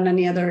they're not on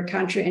any other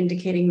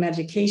contraindicating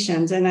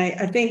medications. And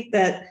I think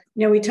that,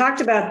 we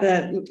talked about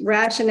the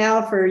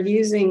rationale for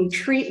using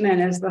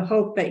treatment as the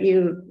hope that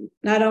you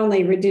not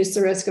only reduce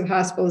the risk of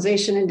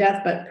hospitalization and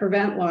death, but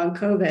prevent long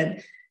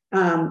COVID.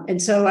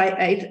 And so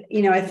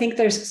I think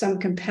there's some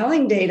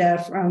compelling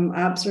data from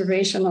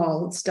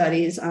observational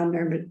studies on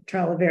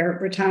nirmatrelvir,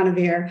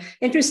 ritonavir.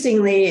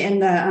 Interestingly, in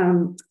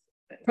the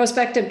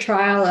prospective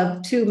trial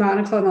of 2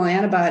 monoclonal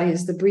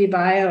antibodies, the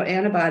BRIBio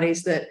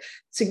antibodies that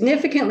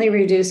significantly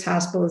reduce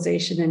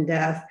hospitalization and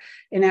death,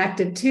 in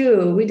active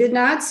 2, we did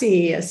not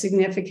see a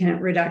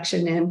significant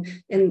reduction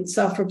in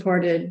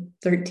self-reported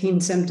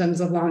 13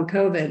 symptoms of long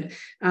COVID.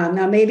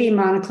 Now, maybe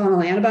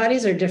monoclonal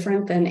antibodies are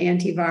different than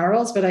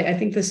antivirals, but I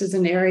think this is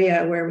an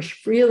area where we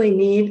really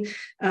need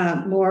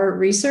more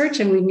research,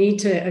 and we need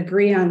to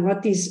agree on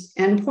what these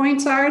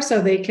endpoints are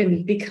so they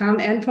can become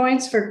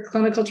endpoints for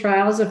clinical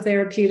trials of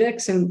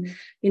therapeutics. And,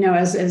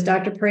 as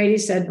Dr.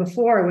 Paredes said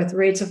before, with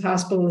rates of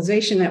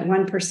hospitalization at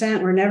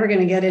 1%, we're never going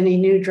to get any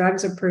new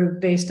drugs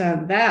approved based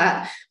on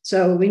that.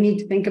 So we need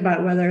to think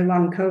about whether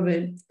long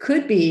COVID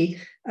could be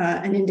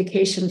an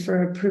indication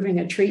for approving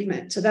a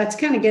treatment. So that's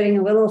kind of getting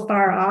a little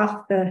far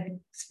off the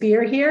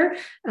spear here,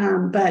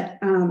 but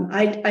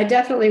I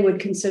definitely would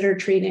consider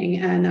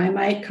treating, and I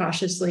might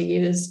cautiously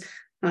use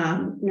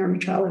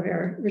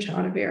nirmatrelvir,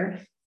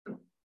 ritonavir.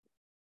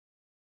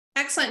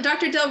 Excellent.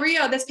 Dr. Del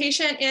Rio, this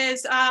patient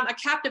is a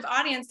captive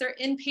audience. They're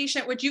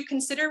inpatient. Would you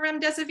consider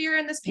remdesivir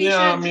in this patient?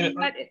 Yeah, I mean,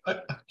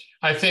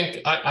 I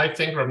think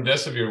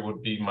remdesivir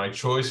would be my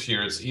choice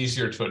here. It's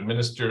easier to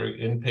administer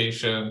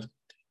inpatient,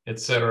 et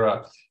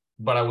cetera.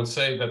 But I would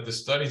say that the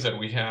studies that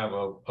we have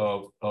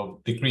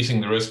of decreasing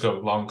the risk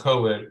of long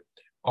COVID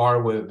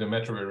are with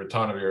nirmatrelvir,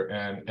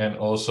 ritonavir, and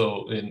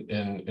also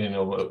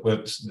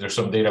there's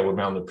some data with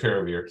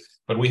molnupiravir,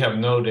 but we have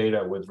no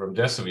data with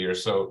remdesivir.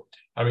 So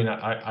I mean,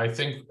 I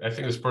think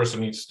this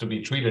person needs to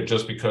be treated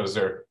just because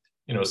they're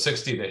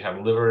 60, they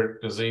have liver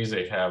disease,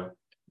 they have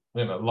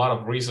a lot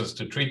of reasons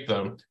to treat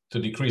them to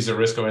decrease the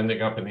risk of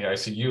ending up in the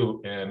ICU,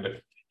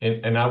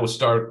 and I would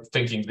start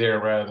thinking there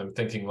rather than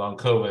thinking long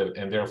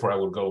COVID, and therefore I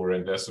would go with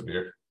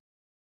remdesivir.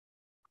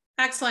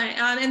 Excellent.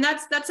 And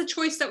that's a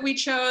choice that we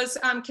chose,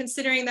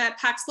 considering that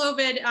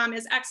Paxlovid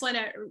is excellent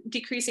at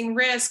decreasing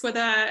risk with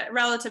a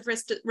relative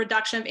risk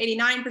reduction of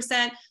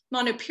 89%.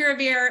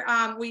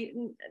 Molnupiravir,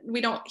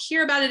 we don't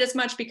hear about it as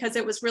much because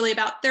it was really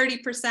about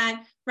 30%.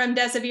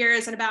 Remdesivir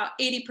is at about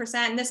 80%.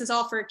 And this is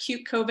all for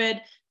acute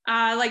COVID.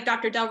 Like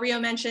Dr. Del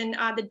Rio mentioned,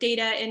 the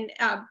data in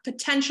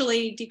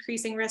potentially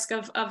decreasing risk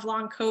of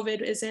long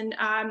COVID is in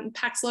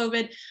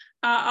Paxlovid.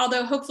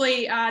 Although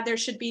hopefully there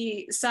should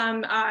be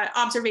some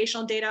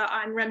observational data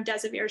on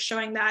remdesivir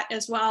showing that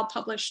as well,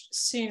 published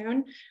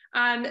soon.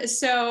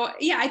 So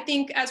yeah, I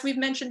think as we've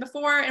mentioned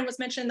before and was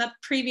mentioned in the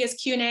previous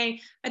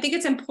Q&A, I think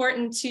it's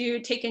important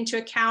to take into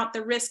account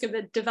the risk of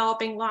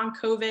developing long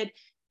COVID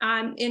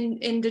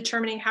in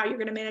determining how you're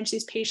going to manage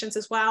these patients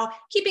as well,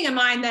 keeping in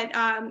mind that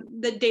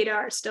the data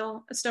are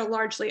still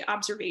largely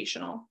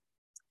observational.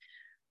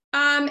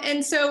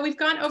 And so we've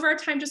gone over our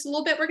time just a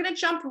little bit. We're going to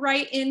jump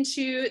right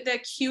into the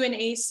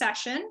Q&A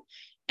session,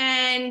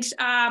 and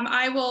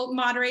I will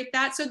moderate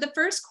that. So the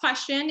first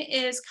question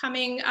is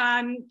coming,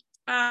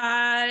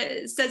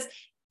 says,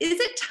 is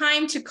it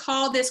time to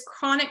call this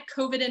chronic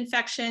COVID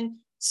infection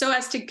so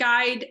as to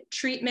guide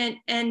treatment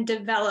and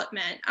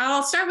development?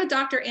 I'll start with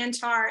Dr.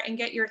 Antar and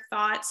get your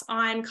thoughts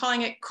on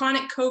calling it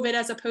chronic COVID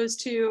as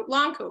opposed to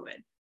long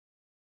COVID.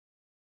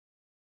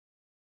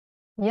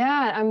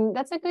 Yeah,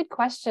 that's a good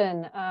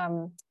question.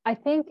 I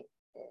think,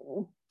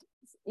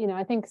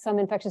 I think some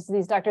infectious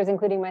disease doctors,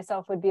 including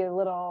myself, would be a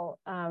little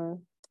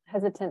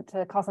hesitant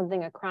to call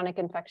something a chronic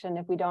infection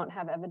if we don't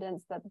have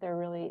evidence that there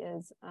really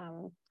is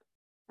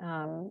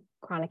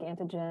chronic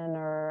antigen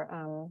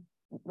or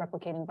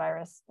replicating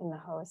virus in the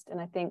host.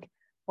 And I think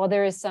while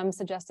there is some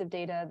suggestive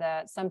data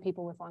that some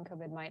people with long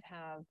COVID might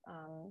have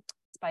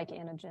spike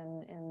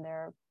antigen in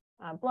their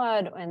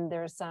blood, and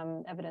there's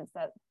some evidence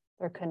that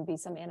there could be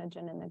some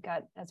antigen in the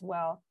gut as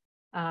well.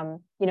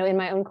 In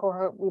my own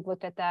cohort, we've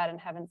looked at that and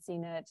haven't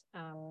seen it.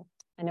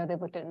 I know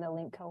they've looked at it in the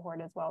link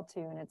cohort as well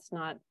too, and it's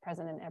not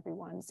present in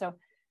everyone. So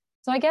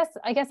I guess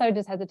I would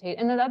just hesitate.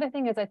 And the other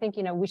thing is, I think,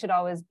 we should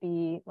always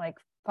be like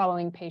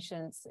following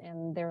patients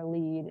in their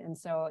lead. And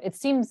so it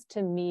seems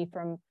to me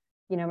from,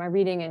 my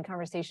reading and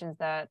conversations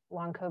that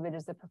long COVID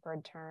is the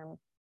preferred term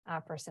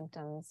for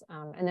symptoms.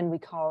 And then we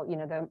call,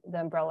 the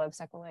umbrella of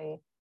sequelae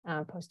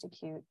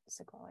post-acute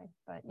sequelae.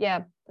 But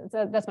yeah,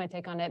 that's my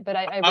take on it. But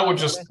I would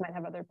just might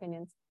have other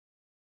opinions.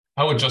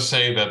 I would just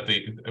say that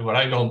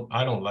I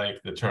don't like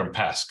the term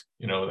PASC.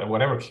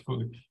 Whatever,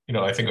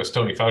 I think it was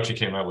Tony Fauci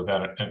came out with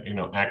that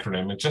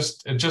acronym. It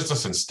just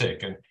doesn't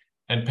stick.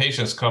 And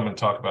patients come and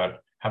talk about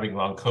having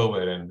long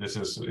COVID, and this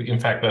is, in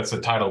fact, that's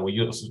the title we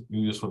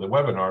use for the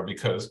webinar,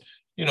 because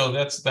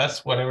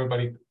that's what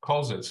everybody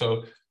calls it.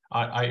 So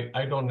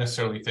I don't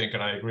necessarily think,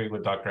 and I agree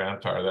with Dr.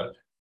 Antar, that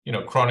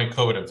chronic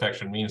COVID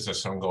infection means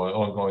there's some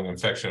ongoing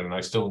infection, and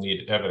I still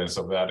need evidence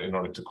of that in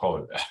order to call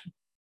it that.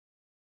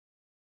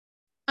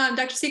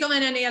 Dr.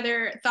 Siegelman, any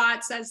other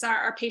thoughts as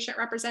our patient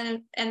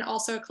representative and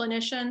also a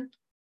clinician?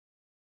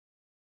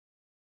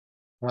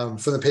 From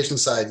the patient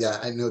side, yeah,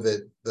 I know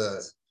that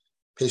the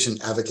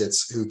patient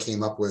advocates who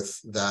came up with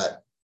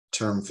that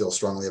term feel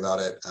strongly about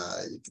it.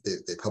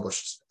 They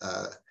published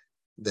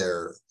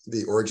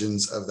the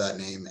origins of that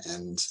name,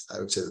 and I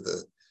would say that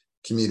the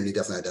community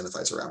definitely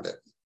identifies around it.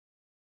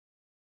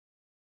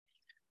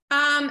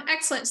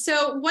 Excellent.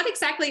 So what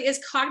exactly is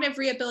cognitive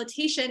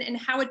rehabilitation, and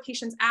how would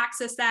patients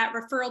access that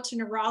referral to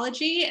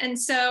neurology? And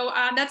so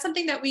that's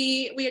something that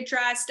we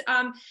addressed.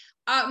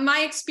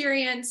 My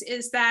experience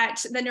is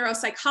that the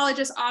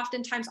neuropsychologists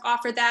oftentimes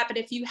offer that, but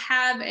if you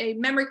have a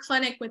memory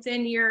clinic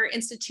within your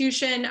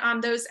institution,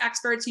 those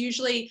experts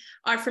usually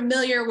are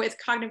familiar with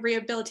cognitive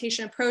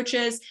rehabilitation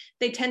approaches.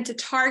 They tend to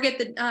target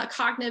the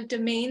cognitive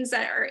domains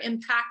that are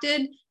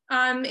impacted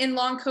in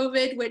long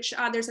COVID, which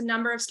there's a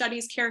number of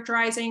studies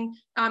characterizing.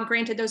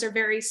 Granted, those are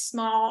very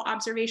small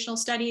observational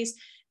studies,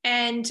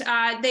 and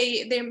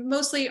they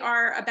mostly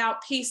are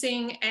about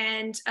pacing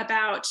and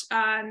about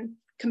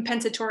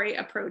compensatory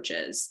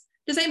approaches.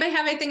 Does anybody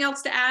have anything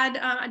else to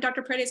add?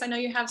 Dr. Paredes, I know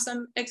you have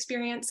some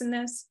experience in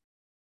this.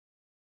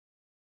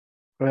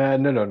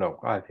 No.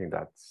 I think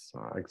that's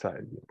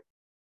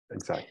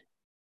exactly.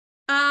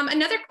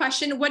 Another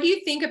question, what do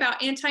you think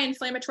about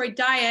anti-inflammatory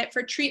diet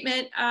for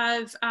treatment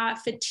of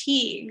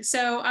fatigue?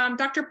 So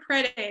Dr.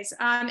 Paredes,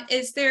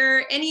 is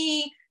there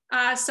any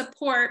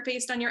support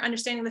based on your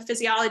understanding of the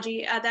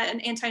physiology that an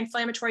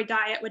anti-inflammatory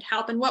diet would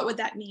help, and what would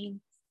that mean?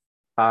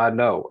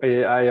 No,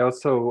 I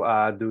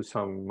also do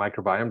some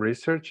microbiome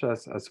research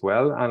as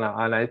well,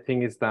 and I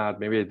think it's that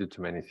maybe I do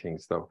too many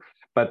things though,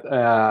 but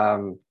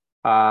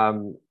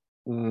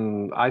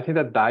I think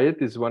that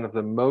diet is one of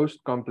the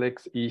most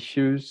complex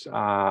issues.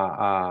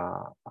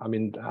 I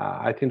think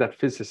that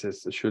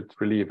physicists should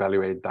really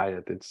evaluate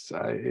diet. It's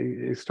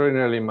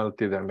extraordinarily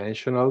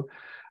multidimensional,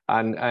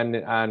 and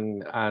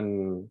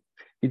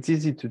it's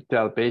easy to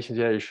tell patients,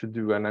 yeah, you should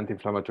do an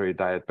anti-inflammatory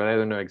diet, but I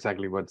don't know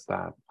exactly what's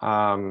that.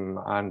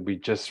 And we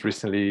just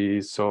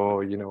recently saw,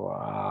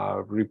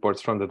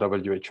 reports from the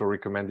WHO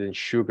recommending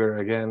sugar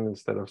again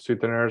instead of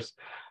sweeteners.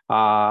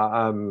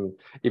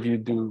 If you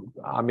do,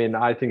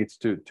 I think it's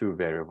too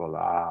variable.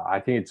 I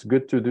think it's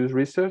good to do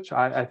research.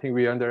 I think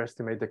we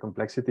underestimate the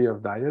complexity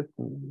of diet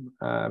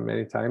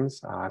many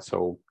times.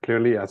 So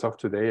clearly, as of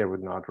today, I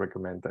would not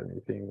recommend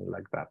anything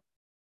like that.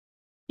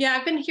 Yeah,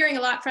 I've been hearing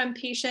a lot from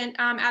patient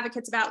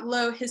advocates about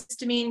low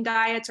histamine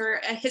diets or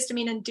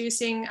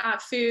histamine-inducing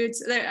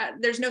foods.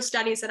 There's no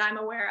studies that I'm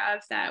aware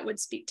of that would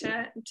speak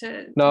to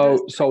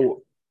no.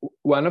 So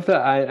one of the,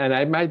 and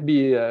I might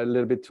be a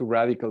little bit too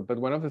radical, but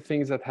one of the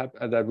things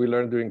that we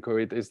learned during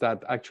COVID is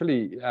that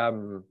actually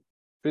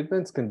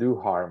treatments can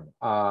do harm.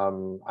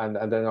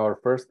 And then our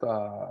first,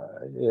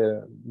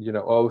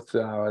 oath,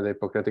 the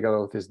Hippocratic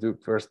oath is do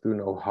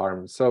no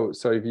harm. So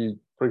if you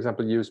for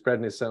example, use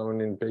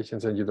prednisone in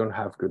patients and you don't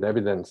have good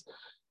evidence,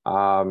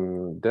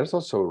 there's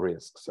also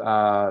risks.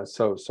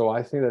 So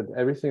I think that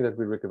everything that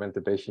we recommend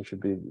to patients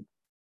should be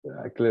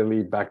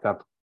clearly backed up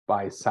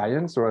by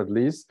science, or at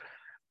least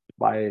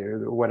by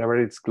whatever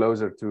it's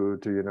closer to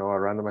a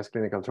randomized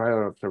clinical trial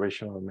or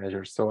observational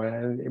measures. So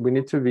we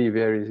need to be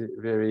very,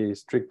 very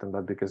strict on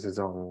that, because it's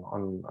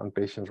on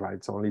patients'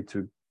 rights only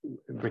to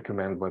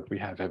recommend what we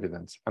have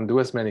evidence, and do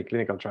as many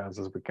clinical trials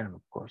as we can,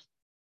 of course.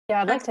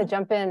 Yeah, I'd like to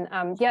jump in.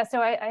 Yeah,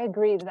 so I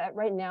agree that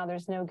right now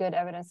there's no good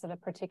evidence that a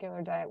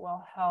particular diet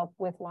will help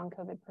with long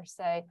COVID per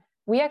se.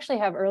 We actually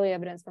have early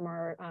evidence from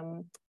our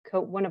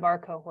one of our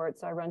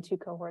cohorts. So I run 2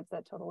 cohorts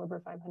that total over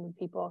 500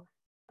 people.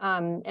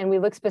 And we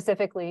look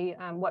specifically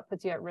what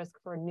puts you at risk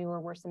for new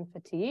or worsened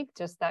fatigue,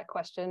 just that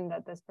question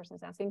that this person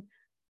is asking.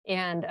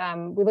 And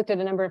we looked at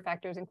a number of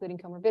factors, including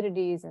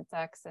comorbidities and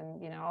sex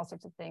and all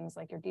sorts of things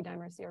like your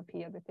D-dimer,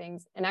 CRP, other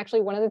things. And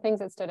actually one of the things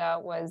that stood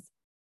out was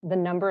the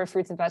number of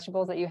fruits and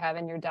vegetables that you have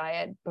in your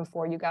diet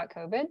before you got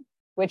COVID,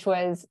 which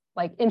was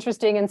like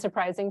interesting and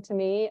surprising to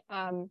me.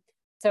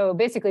 So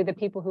basically the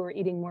people who were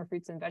eating more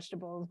fruits and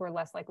vegetables were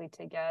less likely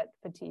to get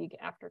fatigue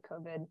after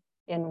COVID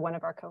in one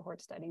of our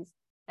cohort studies.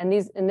 And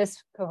in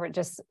this cohort,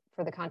 just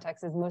for the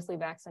context, is mostly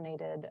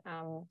vaccinated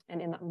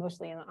and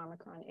mostly in the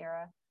Omicron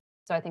era.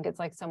 So I think it's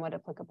like somewhat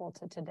applicable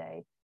to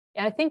today.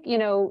 And I think,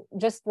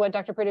 just what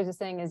Dr. Paredes is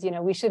saying is,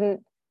 we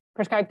shouldn't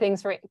prescribe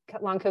things for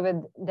long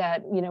COVID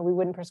that, we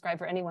wouldn't prescribe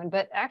for anyone.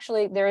 But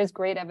actually, there is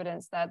great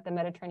evidence that the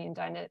Mediterranean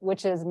diet,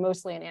 which is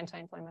mostly an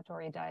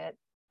anti-inflammatory diet,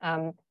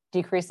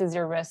 decreases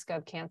your risk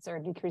of cancer,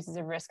 decreases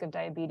your risk of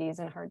diabetes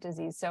and heart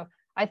disease. So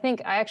I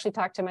think I actually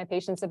talk to my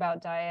patients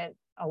about diet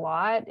a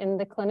lot in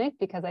the clinic,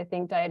 because I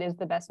think diet is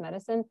the best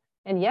medicine.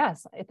 And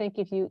yes, I think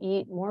if you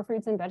eat more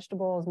fruits and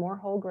vegetables, more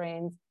whole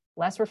grains,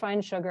 less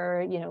refined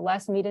sugar,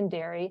 less meat and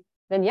dairy,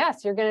 then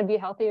yes, you're going to be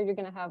healthier, you're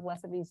going to have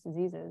less of these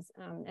diseases.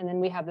 And then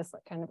we have this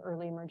kind of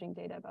early emerging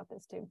data about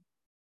this too.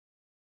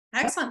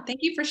 Excellent.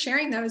 Thank you for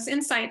sharing those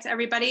insights,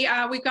 everybody.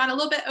 We've gone a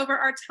little bit over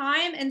our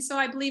time, and so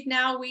I believe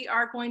now we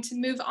are going to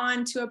move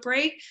on to a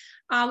break.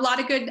 A lot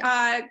of good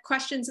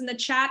questions in the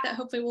chat that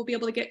hopefully we'll be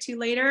able to get to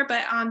later,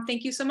 but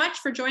thank you so much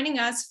for joining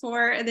us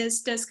for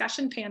this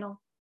discussion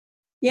panel.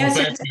 Yes,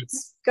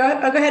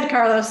 Well, go ahead,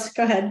 Carlos,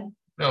 go ahead.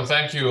 No,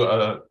 thank you,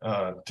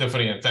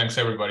 Tiffany, and thanks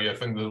everybody. I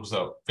think this was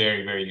a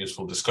very, very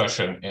useful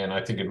discussion, and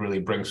I think it really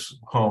brings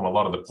home a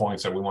lot of the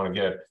points that we want to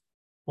get.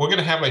 We're going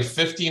to have a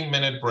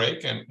 15-minute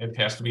break, and it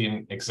has to be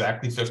an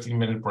exactly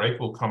 15-minute break.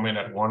 We'll come in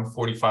at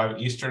 1:45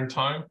 Eastern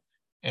time,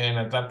 and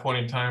at that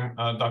point in time,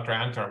 Dr.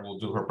 Antar will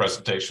do her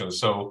presentation.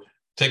 So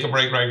take a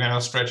break right now,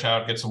 stretch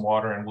out, get some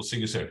water, and we'll see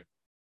you soon.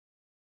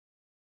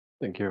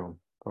 Thank you.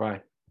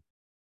 Bye.